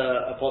got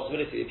a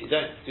possibility, if you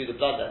don't do the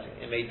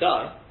bloodletting, it may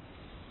die.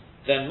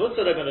 Then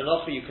mutar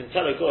le'ben you can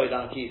tell a goy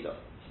l'ankiza.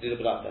 Do the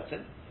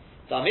bloodletting.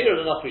 The Amir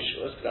al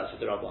Nafrishus, because that's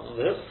what the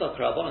Rabbanon. The Hilchos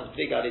Rabbanon, the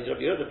Big Ali, the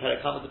Rabbi Yehuda,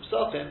 Perekam of the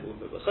Pesachim,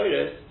 the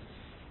Bechores.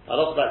 I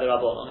love about the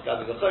Rabbanon.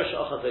 Gabi Bechores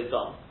Shachas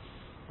Zaydan.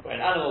 Where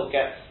an animal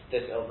gets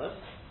this illness,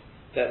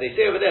 that they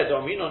say over there,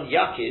 Dorminon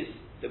Yakiz,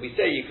 that we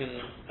say you can.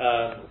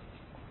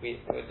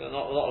 We're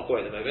not a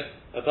goy at the moment.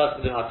 A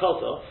person can do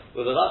Hakolto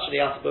with a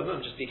actually out of a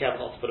mum. Just be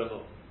careful not to put a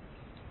mum.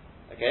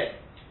 Okay,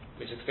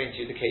 which explains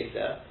to you the case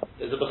there.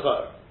 There's a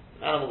Bechor,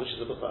 an animal which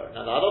is a Bechor.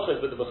 Now the halacha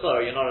is with the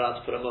Bechor, you're not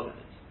allowed to put a mum in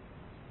it.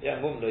 Yeah,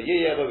 mum no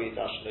yiyeba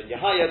v'yitashno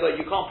yahaya, but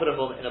you can't put a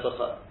mum in a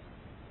bechor.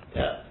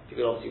 Yeah,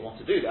 people obviously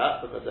want to do that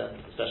because then,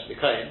 especially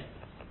the kohen,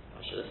 or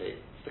should I say,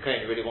 the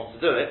kohen who really wants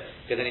to do it,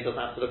 because then he doesn't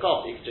have to look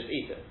after, he can just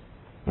eat it.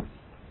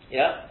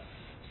 Yeah,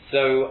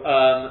 so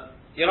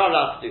you're not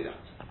allowed to do that.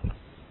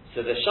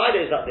 So the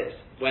shaila is like this: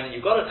 when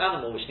you've got an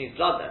animal which needs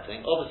bloodletting,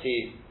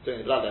 obviously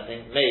doing the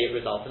bloodletting may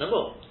result in a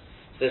mum.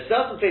 So there's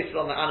certain places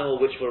on the animal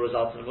which will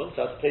result in a mum,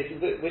 certain places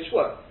which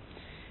won't.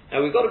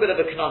 Now we've got a bit of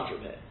a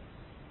conundrum here.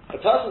 A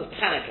person's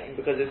panicking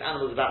because his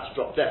animal's about to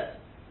drop dead.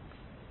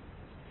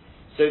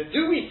 So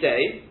do we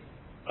say,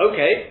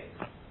 okay,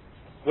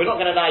 we're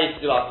not going to allow you to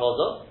do our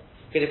koza,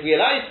 because if we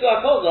allow you to do our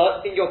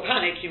koza, in your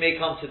panic you may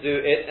come to do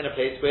it in a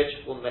place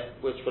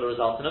which will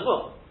result in a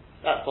mum.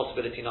 That's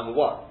possibility number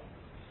one.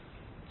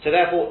 So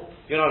therefore,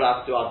 you're not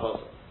allowed to do our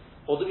koza.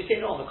 Or do we say,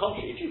 no, on the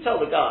contrary, if you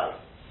tell the guy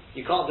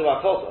you can't do our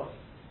koza,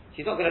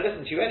 he's not going to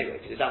listen to you anyway,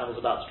 because his animal's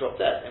about to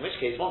drop dead. In which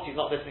case, once he's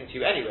not listening to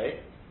you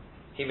anyway,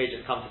 he may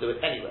just come to do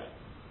it anyway.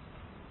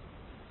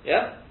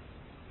 Yeah?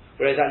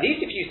 Whereas at least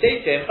if you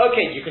say to him,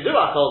 okay, you can do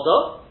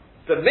Akolto,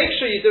 but make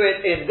sure you do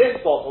it in this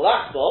spot or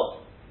that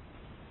spot,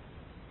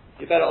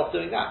 you're better off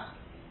doing that.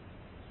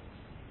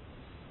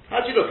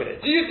 How do you look at it?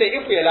 Do you think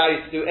if we allow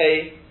you to do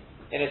A,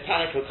 in his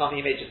panic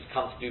he may just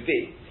come to do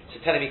B, so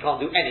tell him he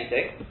can't do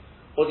anything?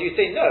 Or do you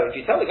say no, if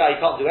you tell the guy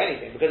he can't do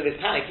anything, because of his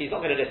panic he's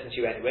not going to listen to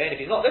you anyway, and if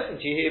he's not listening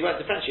to you, he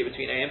won't differentiate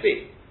between A and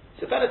B.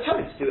 So better tell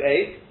him to do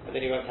A, and then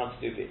he won't come to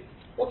do B.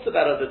 What's the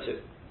better of the two?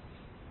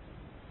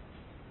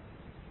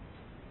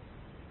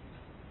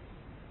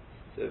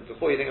 So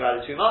before you think about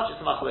it too much, it's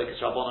a machlokes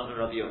Rabbanon and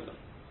Rabbi Yehuda.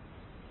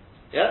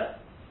 Yeah?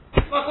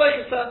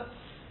 Machlokes,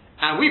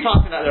 and we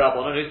pass in that the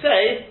Rabbanon who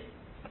say,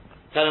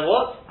 tell him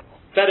what?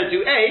 Better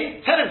do A,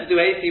 tell him to do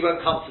A so he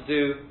won't come to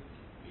do,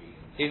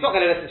 he's not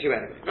going to listen to you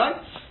anyway, right?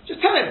 Just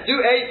tell him, do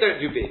A,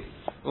 don't do B.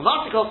 Well,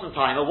 Master Colson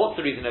Timer,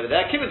 what's the reason over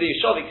there? Kimmer the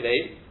Yishavik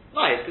today,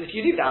 nice, because if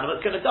you leave the animal,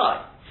 it's going to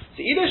die.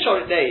 So either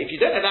Shorit Day, if you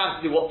don't allow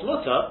him to do what's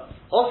mutter,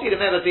 also you'd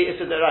never be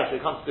Issa D'Oraisa,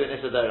 it comes to do an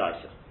Issa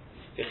D'Oraisa.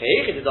 Even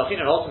though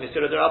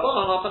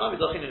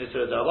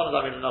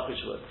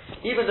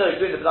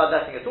doing the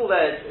bloodletting at all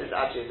there is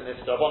actually an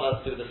Issa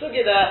D'Rabbanan to do the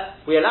sugya there,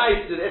 we allow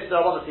you to do the Issa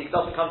D'Rabbanan so he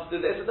doesn't come to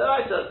do the Issa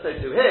D'Oraisa. So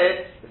to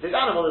here, if this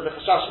animal is a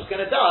chashash is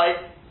going to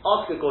die,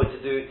 ask a goy to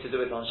do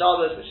it on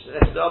Shabbos, which is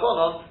an Issa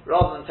D'Rabbanan,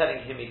 rather than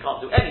telling him he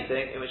can't do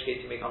anything, in which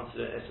case he may come to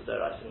do an Issa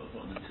D'Oraisa.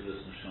 What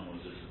Natilas Neshama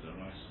is Issa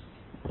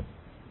D'Oraisa?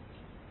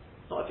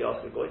 Not if you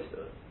ask a goy to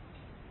do it.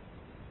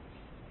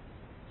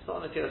 It's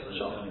not an Natilas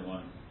Neshama.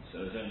 So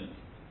then,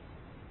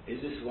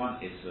 is this one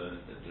is a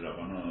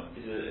Drabanon?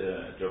 Is it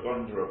a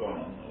Drabanon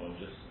or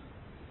just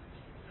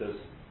because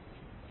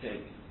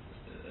take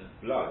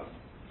blood?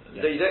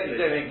 You don't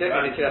mean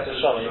Tfilas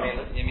Neshama.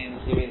 You mean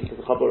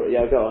the Chabur?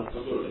 Yeah, go on.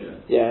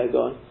 Yeah,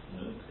 go on.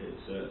 Okay,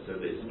 so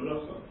it's a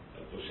malacha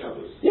for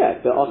Shabbos. Yeah,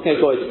 but asking a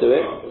goy to do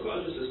it. Because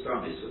I just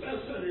astounded. So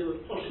that's only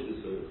the possible is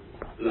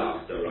the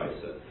last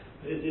deraisa.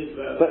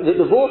 But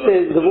the vort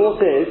is doesn't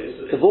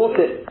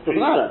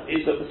matter.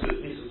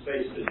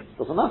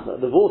 Doesn't matter.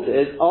 The vort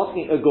is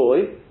asking a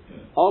goy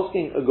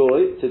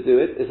to do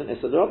it is an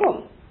issa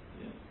d'rabbanan.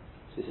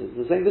 This is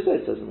the same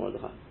Yisod says in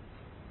Mordechai.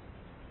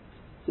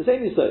 It's the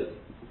same Yisod.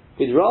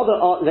 We'd rather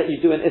let you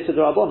do an issa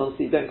d'rabbanan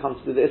so you don't come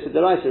to do the issa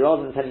d'oraisa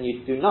rather than telling you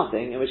to do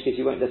nothing, in which case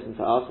you won't listen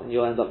to us and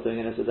you'll end up doing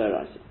an issa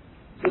d'oraisa.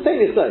 It's the same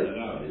Yisod.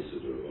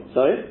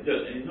 Sorry?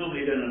 Normally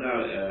you don't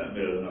allow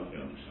Mira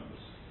Nafi on the Shabbos.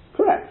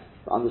 Correct.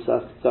 Under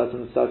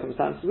certain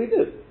circumstances we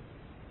do.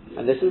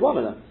 And this is one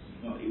of them.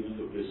 Not even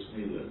for Bris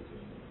Milah.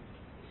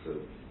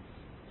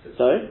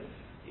 Sorry?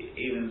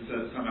 Even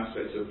some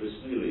aspects of Bris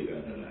Milah you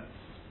don't allow.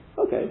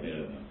 Okay.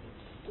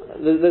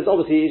 There's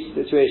obviously each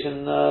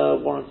situation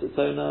warrants its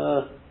own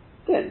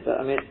thing. But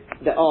I mean,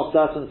 there are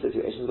certain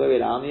situations where we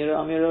allow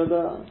Amira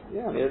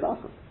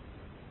Dasan.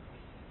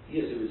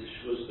 Yes, if it's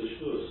Shvus to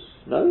Shvus.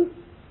 No?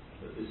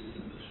 But this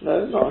isn't the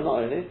Shvus. No,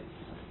 not only.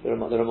 There are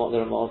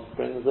more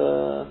springs,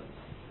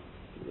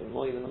 there are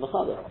more even the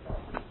Machada.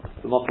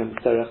 The Mokim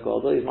Terech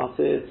Goda is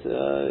Matzit,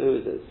 who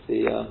is it? The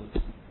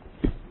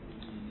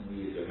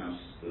your house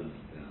burned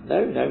No,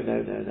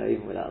 down.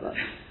 even without that.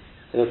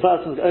 If a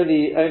person's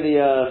only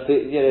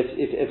food,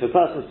 if a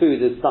person's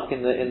food is stuck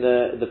in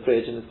the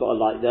fridge and it's got a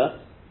light there,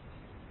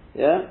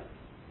 yeah,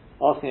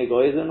 asking a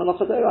goy is a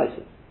malacha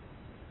d'oraisa.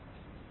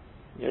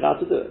 You're allowed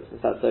to do it.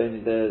 If that's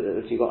only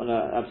if you've got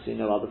absolutely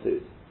no other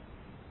food.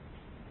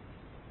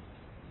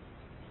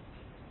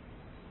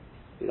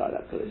 You like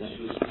that food, don't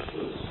you? No,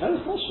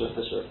 it's not shvus.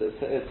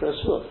 It's a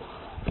shvus.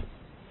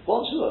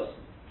 One shvus.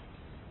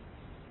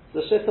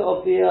 The shitta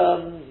of the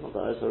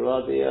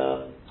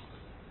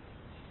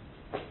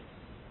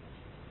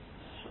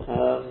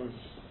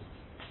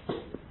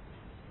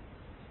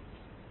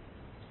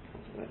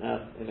now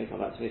it may come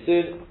back to me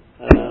soon.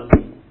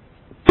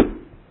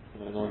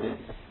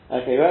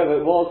 Okay, wherever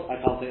it was, I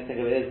can't think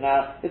of it is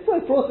now. It's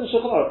like brought in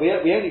Shulchan Aruch. We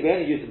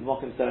only use it for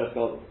Mokim Seref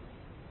Gold.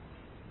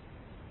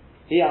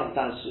 He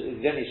understands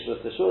it's only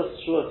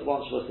Shvus.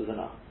 One Shvus is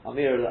enough.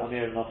 Amir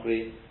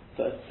Nochri.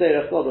 So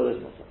Seref Gold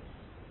is not.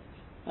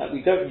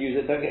 We don't use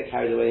it, don't get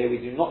carried away here, we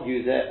do not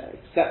use it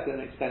except in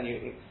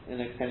extenuating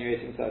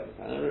circumstance.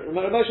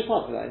 Moshe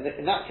passed that.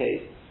 In that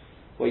case,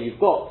 where you've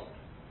got,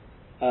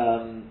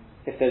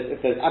 if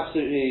there's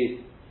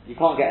absolutely, you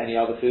can't get any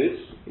other food,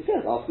 he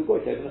says, ask the goy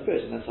to open the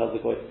fridge and then tell the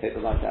goy to take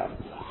the light out.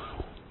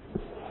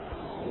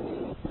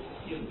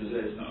 Yeah, because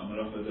it's not a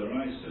malacha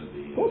d'oraisa.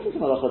 Of course it's a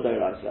malacha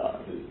d'oraisa.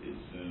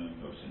 It's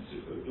option to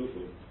go.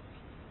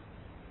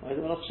 Why is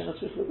it malacha shena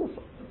tzrich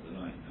l'gufo? The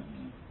light,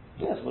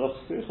 yes,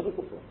 malacha tzrich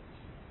l'gufo.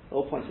 The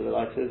whole point of the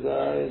light is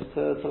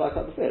to light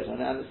up the fridge, and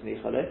it's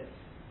nichale.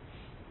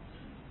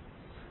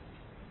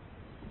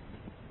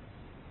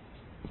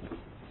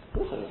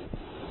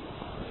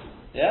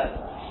 Yeah.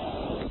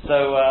 So,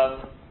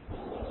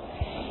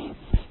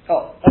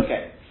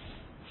 okay.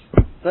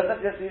 But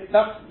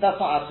that's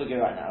not absolutely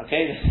right now.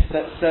 Okay. So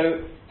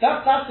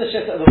that's the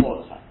shitta of the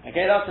Mordechai.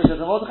 Okay, that's the shitta of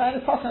the Mordechai, and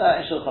it's passing that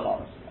in Shulchan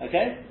Aruch.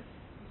 Okay.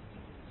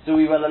 So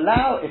we will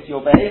allow if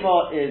your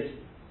behemoth is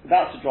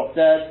about to drop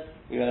dead.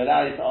 We will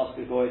allow you to ask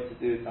the goy to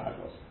do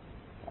tahagos.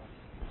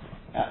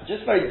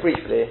 Just very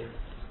briefly,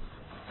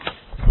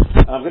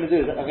 I'm going to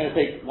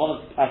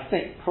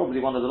take probably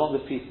one of the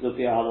longest pieces of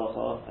Biur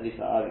Halacha, at least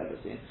that I've ever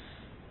seen.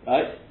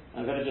 Right?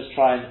 I'm going to just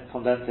try and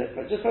condense it,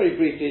 but just very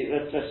briefly,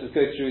 let's just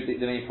go through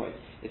the main point.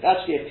 It's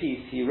actually a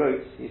piece he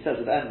wrote. He says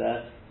at the end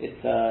there, he's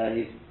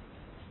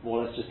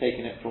more or less just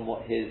taken it from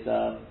what his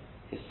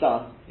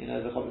son,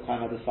 the Chofetz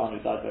Chaim had a son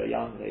who died very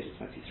young, at the age of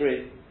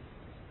 23.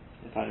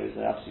 Apparently he was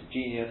an absolute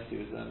genius. He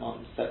was a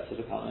set to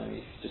the If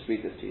you just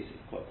read this piece,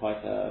 it's quite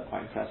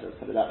impressive,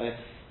 put it that way.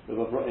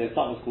 His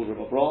son was called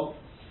Rav Abram,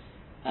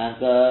 and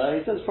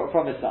he says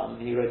from his son,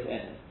 and he wrote it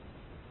in it.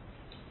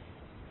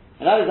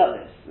 And that is like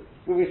this.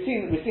 We've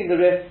seen the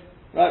Rif,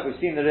 right?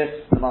 We've seen the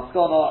Rif, the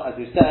Maskana, as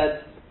we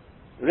said,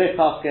 the Rif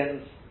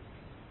Paskins.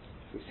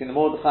 We've seen the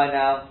Mordechai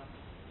now.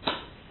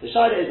 The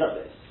Shaila is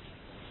like this.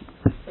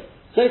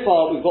 So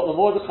far, we've got the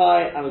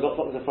Mordechai and we've got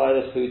Dr.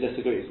 Friedrich who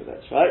disagrees with it,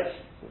 right?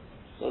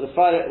 So the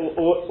Friday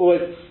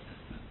always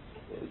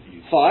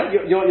fine.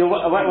 You're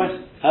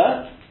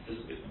huh?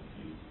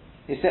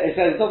 He said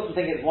he doesn't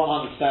think it's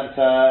 100%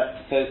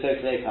 so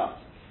clear cut.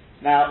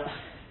 Now,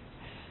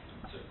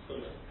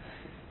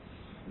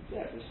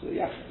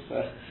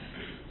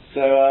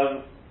 so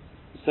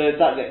it's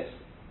like this.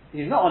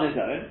 He's not on his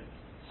own.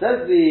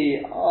 Says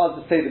I'll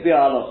just say the Biur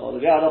Halacha.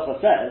 The Biur Halacha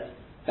says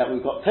that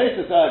we've got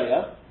Tosfos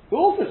earlier who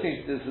also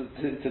seems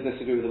to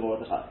disagree with the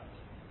Mordechai,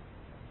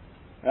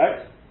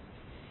 right?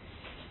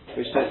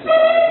 Which Tosfos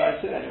I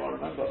referred to? Anyone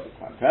remember?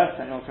 Quite impressed.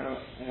 Anyone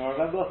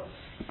remember?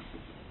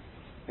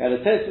 We had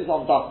a Tosfos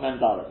on Daf Mem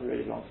Dalet, a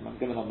really long time, I'm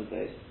given on the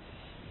days.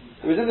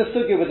 It was in the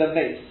sugya with a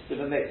mace. It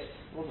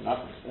wasn't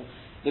that much.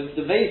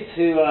 The mace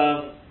who,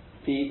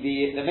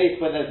 the mace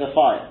when there's a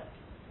fire.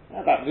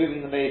 About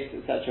moving the mace,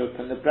 etc.,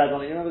 putting the bread on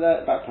it, you remember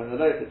that? About putting the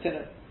loaf, the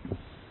tin.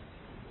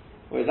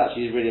 Well, it's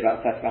actually really about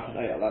setting up an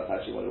oil, that's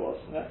actually what it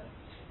was. Isn't it?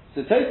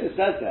 So Tosfos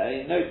says there,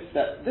 he notes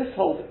that this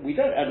whole, we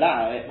don't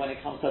allow it when it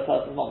comes to a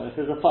person's mom, if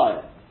there's a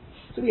fire.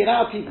 So we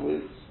allow people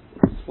who,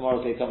 tomorrow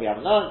we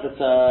haven't learned, that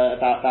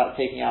about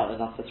taking out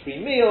enough for 3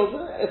 meals,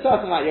 a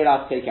certain amount you're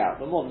allowed to take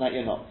out, but more than that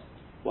you're not.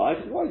 Why?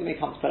 Because why do we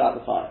come to put out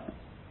the fire?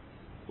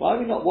 Why are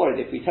we not worried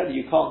if we tell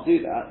you can't do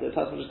that, the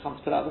person will just come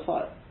to put out the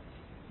fire?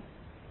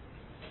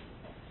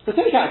 So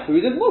take out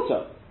food is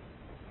mutter.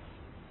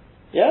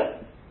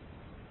 Yeah?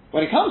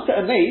 When it comes to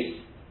a mace,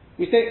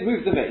 we say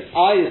move the mace.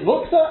 I is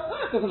mukta,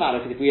 it doesn't matter,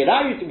 because if we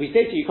allow you to, we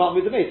say to you can't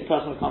move the mace, the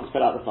person will come to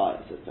put out the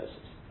fire. Says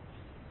Tosfos.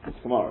 It's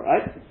tomorrow,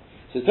 right?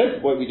 So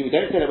Tosfos, what we do, we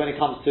don't say that when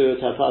it comes to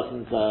a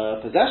person's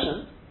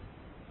possession,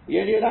 we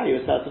only allow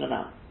you a certain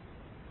amount.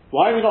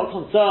 Why are we not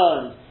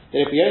concerned that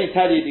if we only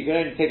tell you that you can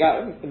only take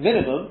out a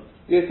minimum,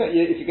 if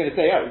you're going to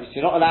say, oh, if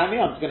you're not allowing me,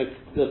 I'm just going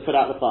to put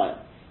out the fire.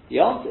 The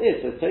answer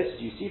is, as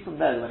Tosfos, you see from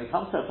there, that when it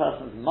comes to a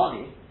person's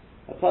money,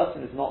 a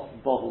person is not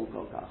bohul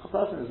gogach. A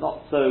person is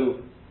not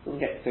doesn't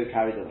get so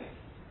carried away.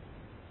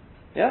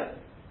 Yeah?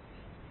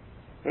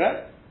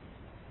 Correct?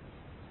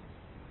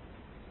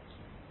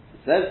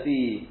 Says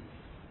the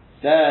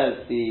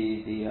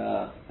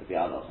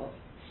halacha.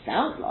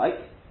 Sounds like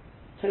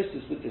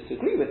Tosfos would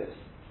disagree with this.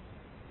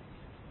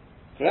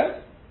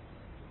 Correct?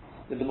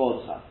 With the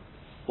Mordechai.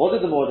 What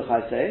did the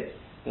Mordechai say?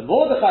 The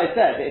Mordechai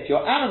said that if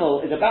your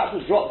animal is about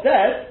to drop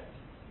dead,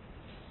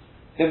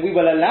 then we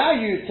will allow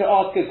you to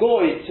ask a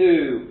goy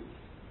to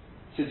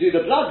do the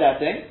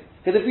bloodletting,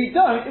 because if we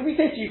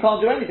say to you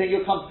can't do anything,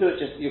 you'll come to do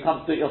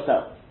it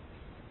yourself.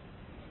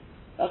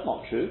 That's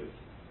not true.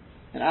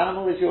 An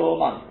animal is your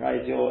money, right?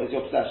 Is your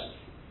possession.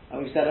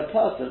 And we said a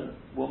person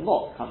will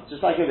not come,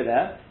 just like over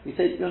there, we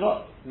say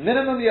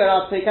minimum you're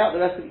allowed to take out, the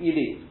rest of it you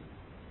leave.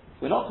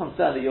 We're not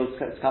concerned that you'll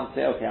come to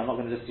say, okay, I'm not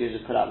going to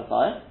just put out the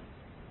fire.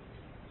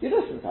 You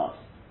listen to us.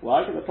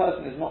 Why? Because the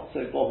person is not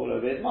so bothered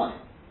over his money.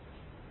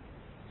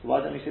 So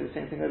why don't we say the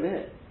same thing over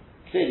here?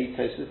 Clearly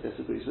Tosfos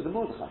disagrees with the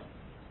Mordechai.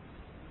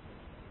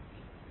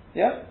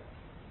 Yeah?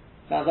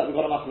 Sounds like we've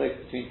got a machlokes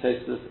between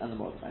Tosfos and the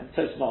Mordechai. And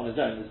Tosfos not on his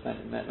own,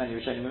 there's many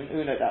Rishonim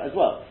who note that as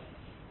well.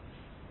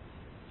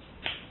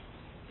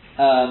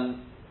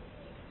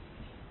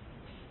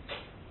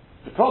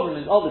 The problem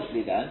is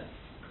obviously then,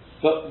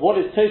 but what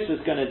is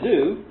Tosfos going to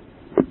do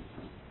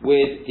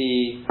with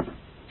the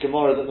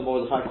Gemara that the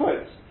Mordechai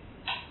quotes?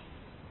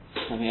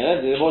 I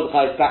mean, the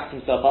Mordechai backs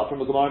himself up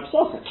from a Gemara in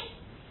Pesachim.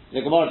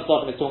 The Gemara in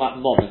Pesachim is talking about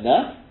mom in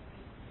there.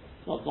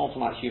 It's not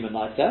talking about human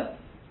life there.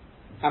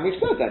 And we've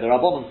said that the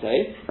Rabbanon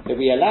say that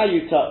we allow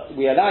you to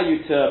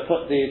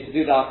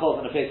do the hakol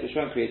in a place which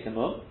won't create a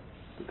mum,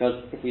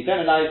 because if we don't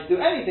allow you to do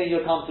anything,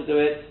 you'll come to do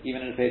it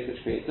even in a place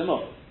which creates a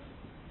mum.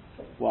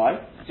 Why?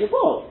 It's your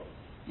fault.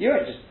 You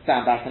won't just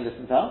stand back and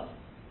listen to us.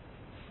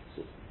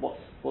 So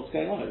what's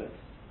going on with it?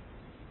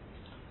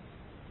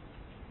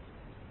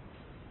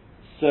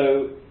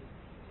 So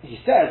he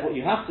says what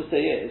you have to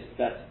say is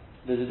that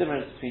there's a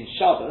difference between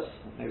Shabbos,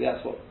 maybe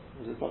that's what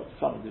was it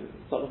something to do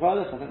with Dr.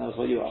 Friday? I think that was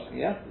what you were asking,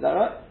 yeah? Is that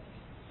right?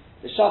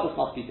 The Shabbos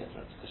must be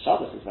different, because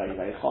Shabbos is very,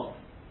 very common.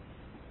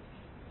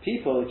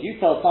 People, if you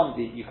tell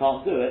somebody you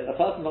can't do it, a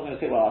person's not going to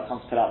say, well, I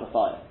can't put out the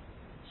fire.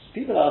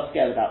 People are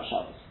scared about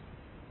Shabbos.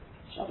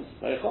 Shabbos is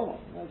very common.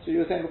 That's what you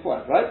were saying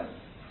before, right?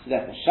 So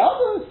therefore,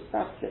 Shabbos,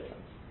 that's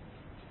different.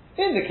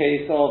 In the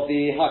case of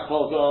the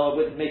Hakol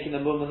with making the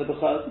mum and the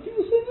Bechaz,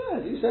 people say, no,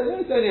 you say,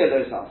 it's only a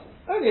low sase.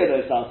 Only a low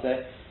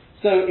sase.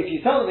 So if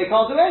you tell them they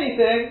can't do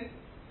anything,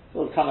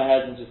 they'll come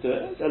ahead and just do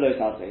it. It's a low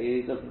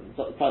sase. The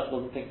person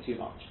doesn't think too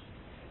much.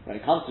 When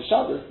it comes to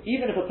Shabbos,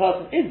 even if a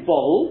person is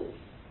bohul,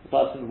 a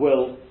person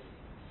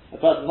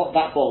not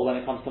that bohul when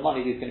it comes to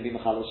money, he's going to be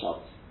Mechalel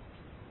Shabbos.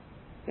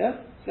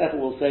 Yeah? So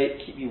therefore we'll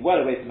say, keep you well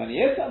away from any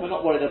years, and we're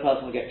not worried that a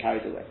person will get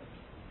carried away.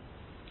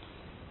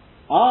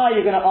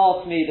 You're going to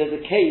ask me, there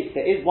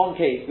is one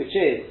case, which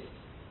is,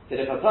 that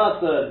if a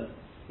person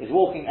is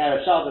walking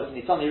Erev Shabbos and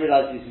he suddenly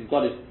realizes he's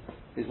got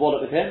his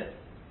wallet with him,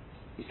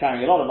 he's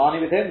carrying a lot of money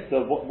with him,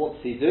 so what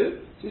does he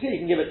do? So you see,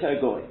 he can give it to a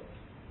goy.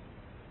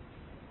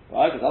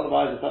 Right? Because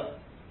otherwise,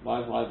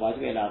 why do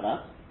we allow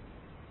that?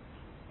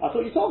 I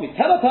thought you told me,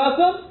 tell a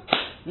person,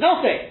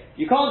 nothing!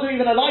 You can't do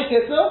even a light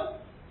hitter.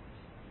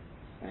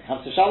 When it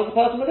comes to Shabbos, the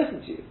person will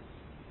listen to you.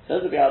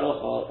 Says the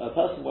Bialoch, a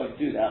person won't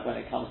do that when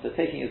it comes to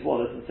taking his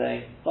wallet and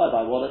saying,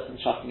 bye-bye wallet, and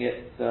chucking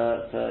it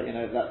that's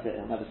it,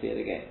 he'll never see it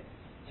again.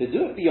 To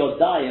do it for your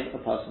dying, a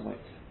person won't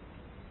do.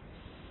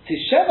 To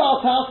Sheva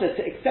al-Tasa,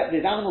 to accept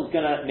this animal's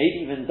going to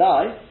maybe even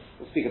die,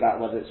 we'll speak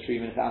about whether it's true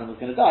even if the animal's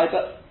going to die,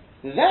 but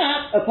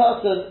that, a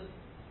person,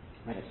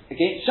 when it's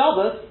against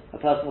Shabbos, a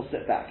person will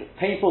sit back. It's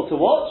painful to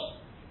watch,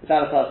 but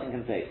that a person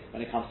can take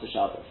when it comes to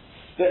Shabbos.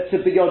 But to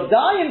be your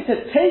dying to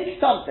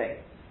take something,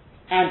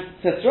 and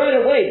to throw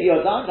it away, be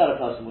your dying, that a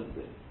person wouldn't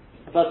do.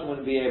 a person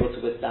wouldn't be able to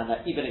withstand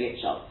that even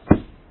against Shabbos.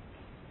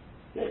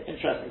 Okay,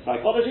 interesting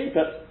psychology,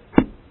 but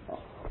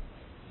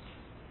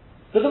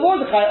the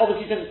Mordechai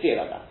obviously didn't see it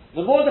like that.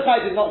 The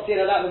Mordechai did not see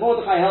it like that. The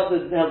Mordechai held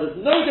there's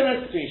no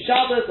difference between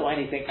Shabbos or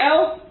anything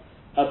else.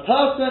 A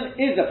person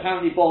is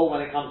apparently bold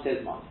when it comes to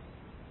his money.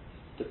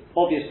 The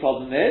obvious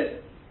problem is,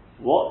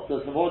 what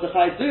does the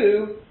Mordechai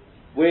do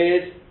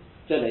with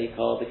the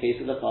Leikah, the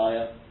case of the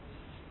fire?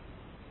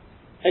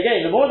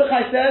 Again, the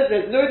Mordechai says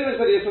there's no difference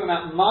whether you're talking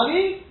about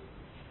money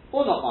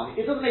or not money.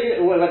 It doesn't make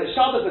it whether it's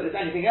Shabbos, whether it's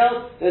anything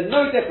else. There's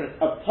no difference.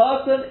 A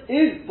person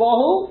is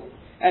bold,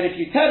 and if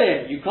you tell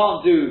him you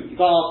can't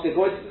ask the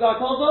Goy to do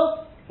that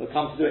Kosa, he'll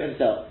come to do it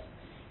himself.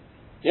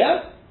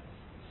 Yeah?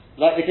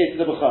 Like the case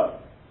of the Bukhar.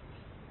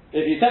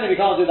 If you tell him you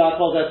can't do that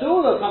Kosa at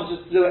all, he'll come to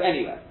do it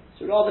anyway.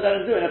 So rather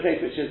than do it in a place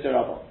which is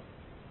Derabah.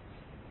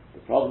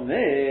 The problem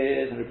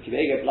is, and Rabbi Akiva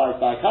Eiger applies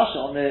by Kasha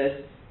on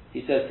this,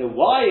 he says, so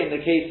why in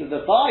the case of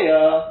the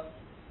fire,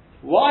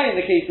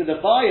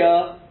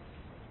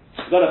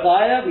 you've got a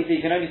fire, we say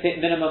you can only take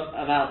minimum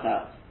amount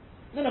out.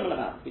 Minimum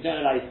amount. We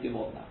don't allow you to do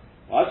more than that.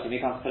 Right? So you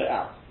can't put it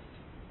out.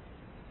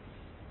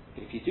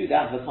 But if you do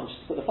that, he'll come to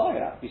put the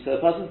fire out. You say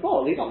the person's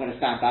bold. He's not going to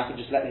stand back and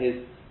just let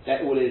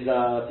all his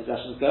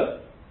possessions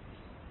go.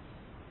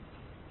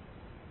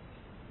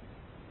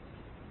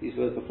 These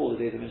were before the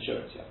days of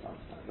insurance, you have to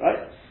understand,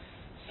 right?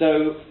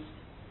 So,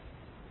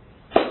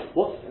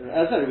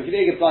 as I said, Rabbi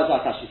Akiva Eiger applies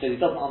by Kash. He says he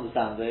doesn't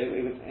understand.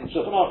 In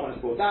Shulchan Aruch when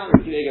it's brought down,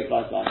 Rabbi Akiva Eiger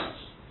applies by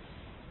Kash.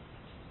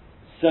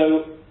 So,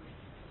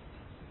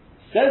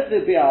 says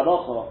the Biur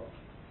Halacha,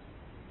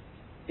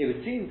 it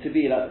would seem to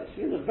be like this.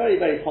 It's a very,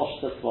 very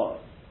posh tasvara.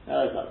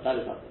 That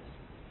is like this.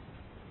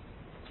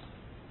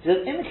 He says,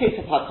 in the case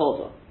of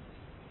Hakolza,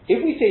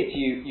 if we say to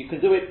you, you can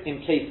do it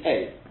in place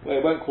A, where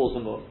it won't cause a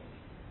mum,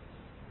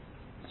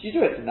 so you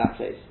do it in that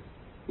place.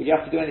 Would you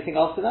have to do anything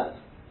after that?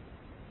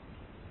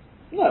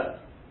 No.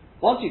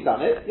 Once you've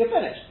done it, you're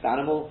finished. The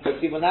animal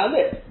hopefully will now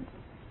live.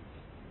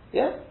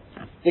 Yeah?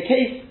 The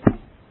case,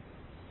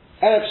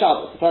 Erev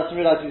Shabbos, the person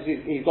realizes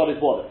he's got his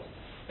wallet.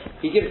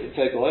 He gives it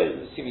to a goy,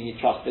 assuming he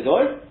trusts the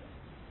goy.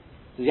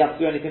 Does he have to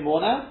do anything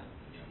more now?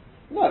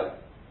 No.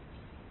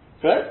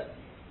 Correct?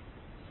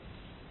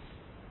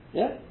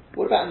 Yeah?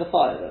 What about in the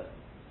fire though?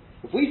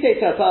 If we say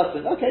to a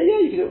person, okay, yeah,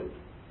 you can do it.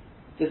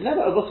 There's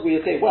never a book where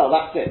you say, well,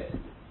 that's it.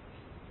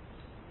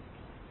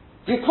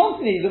 You're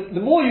constantly,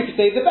 the more you can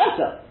say, the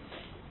better.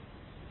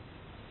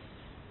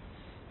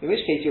 In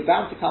which case, you're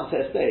bound to come to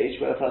a stage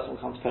where a person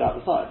will come to put out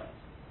the fire.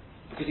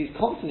 Because he's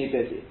constantly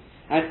busy.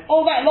 And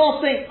that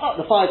last thing,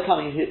 the fire's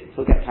coming,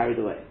 he'll get carried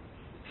away.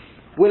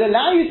 We'll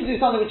allow you to do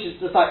something which is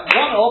just like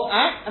one-off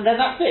act, and then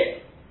that's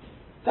it.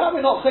 That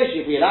we're not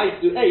choshev. If we allow you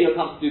to do A, you'll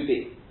come to do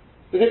B.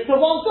 Because it's a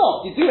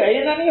once-off. You do A,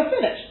 and then you're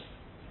finished.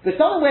 There's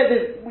something where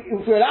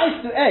if we allow you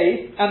to do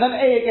A, and then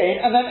A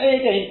again, and then A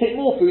again, take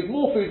more food,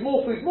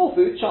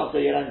 chances are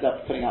you'll end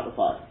up putting out the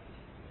fire.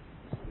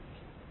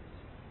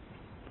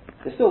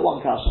 There's still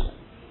one kasha.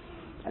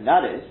 And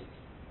that is,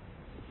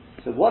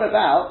 so what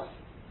about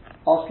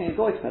asking a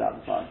goy to put out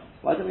the fire?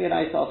 Why don't we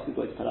allow you to ask a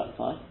goy to put out the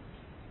fire?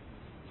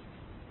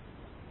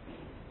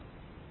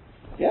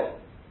 Yeah?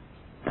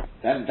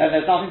 Then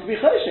there's nothing to be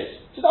choshesh.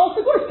 Just ask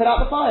the goy to put out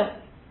the fire.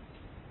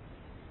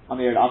 I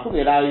mean, we allow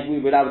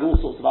with all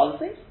sorts of other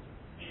things.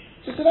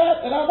 Just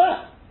allow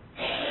that.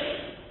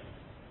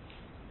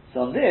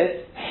 So on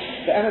this,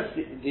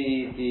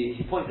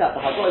 he points out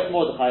the Hagoy's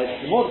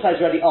Mordechai. The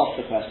Mordechai's already asked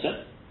the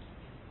question,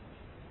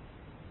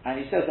 and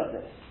he says like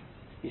this.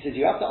 He says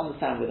you have to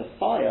understand with a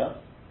fire.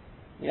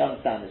 We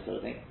understand this sort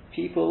of thing.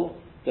 People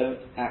don't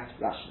act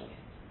rationally.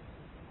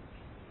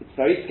 It's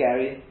very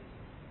scary.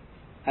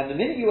 And the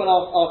minute you will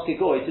ask a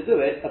goy to do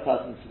it, a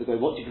person to the goy,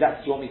 what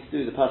exactly do you want me to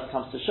do? The person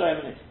comes to show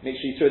him, and make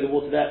sure you throw the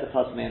water there, the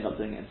person may end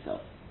up doing it himself.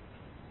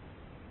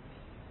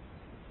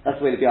 That's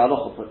the way the Biur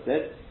Halacha puts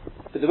it.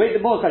 But the way the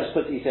Mordechai just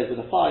puts it, he says,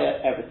 with a fire,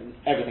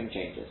 everything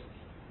changes.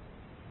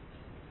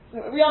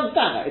 We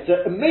understand that. It's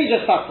a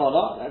major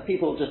sakana, and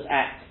people just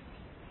act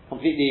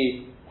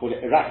completely, call it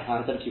irrational,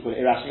 I don't know if you call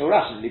it irrationally or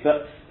rationally,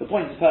 but the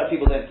point is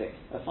people don't think.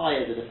 A fire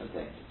is a different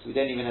thing. So we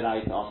don't even allow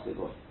you to ask a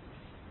goy.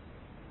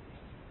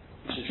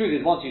 The truth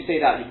is, once you say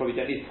that, you probably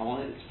don't need to come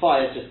on. It's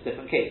fire, it's just a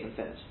different case and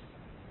finished.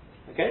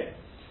 Okay?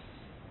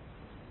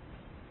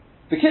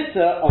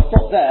 B'kitzur, I'll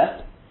stop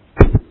there.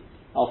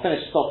 I'll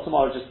finish off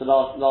tomorrow, just the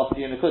last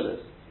few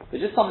nekudas. But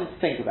just something to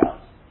think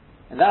about.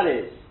 And that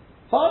is,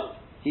 fine,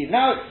 he's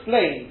now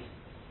explained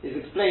the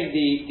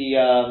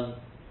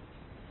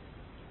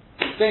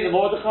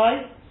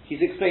Mordechai,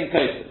 he's explained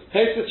Tosfos.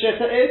 Tosfos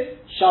Shita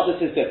is, Shabbos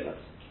is different.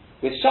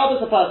 With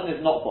Shabbos, a person is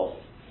not bold.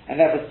 And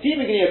therefore,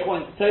 seemingly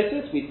according to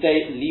Tosfos, we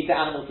say, leave the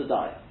animal to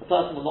die. The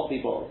person will not be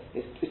bold.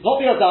 It's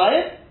not your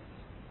diet.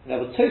 And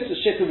therefore, Tosfos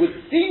Shita would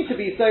seem to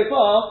be so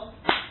far,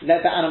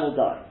 let the animal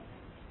die.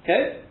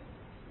 Okay?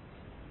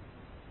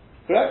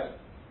 Correct?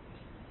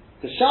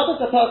 The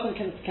Shabbos, a person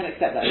can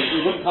accept that.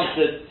 He wouldn't come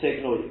to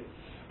ignore you.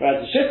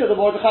 Whereas the Shita of the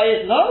Mordechai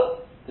is,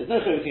 no, there's no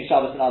difference between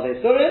Shabbos and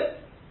Adei Surim.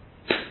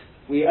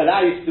 we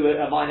allow you to do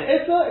a minor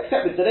issa,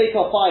 except with the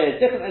later fire is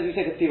different, as we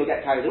say, because people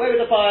get carried away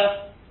with the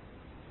fire.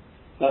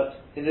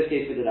 But in this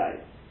case, we allow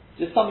you.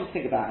 Just something to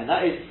think about, and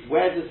that is,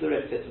 where does the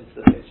Rif fit into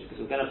the picture? Because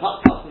we're going to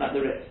pass on at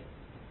the Rif.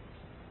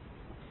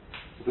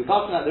 If we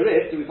pass on at the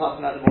Rif, do we pass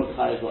on at the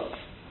Mordechai as well?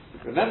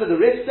 Remember, the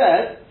Rif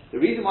says the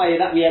reason why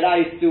we allow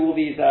you to do all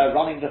these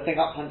running the thing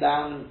up and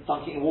down and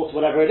dunking in water,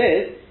 whatever it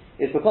is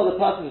because the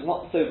person is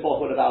not so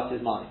boggled about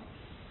his mind.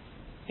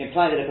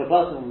 Implying that if a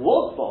person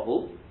was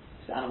boggled,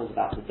 the animal's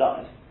about to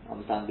die,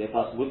 understandably a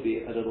person would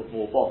be a little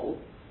more boggled.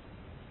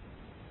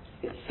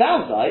 It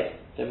sounds like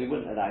then we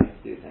wouldn't allow you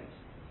to do things.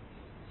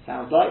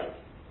 Sounds like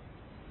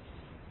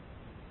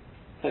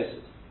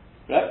Tosfos,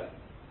 correct?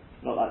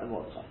 Not like the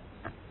Mordechai.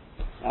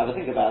 Have a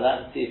think about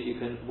that and see if you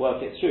can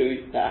work it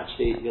through. That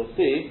actually you'll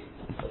see.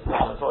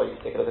 You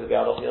take a look at the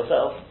Bialoch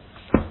yourself.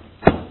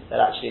 That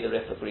actually the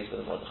Rif agrees with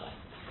the Mordechai.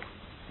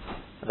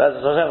 But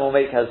as we'll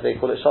make, as they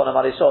call it, Shona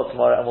Marishol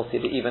tomorrow, and we'll see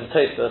that even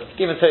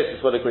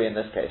Tosfos will agree in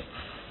this case.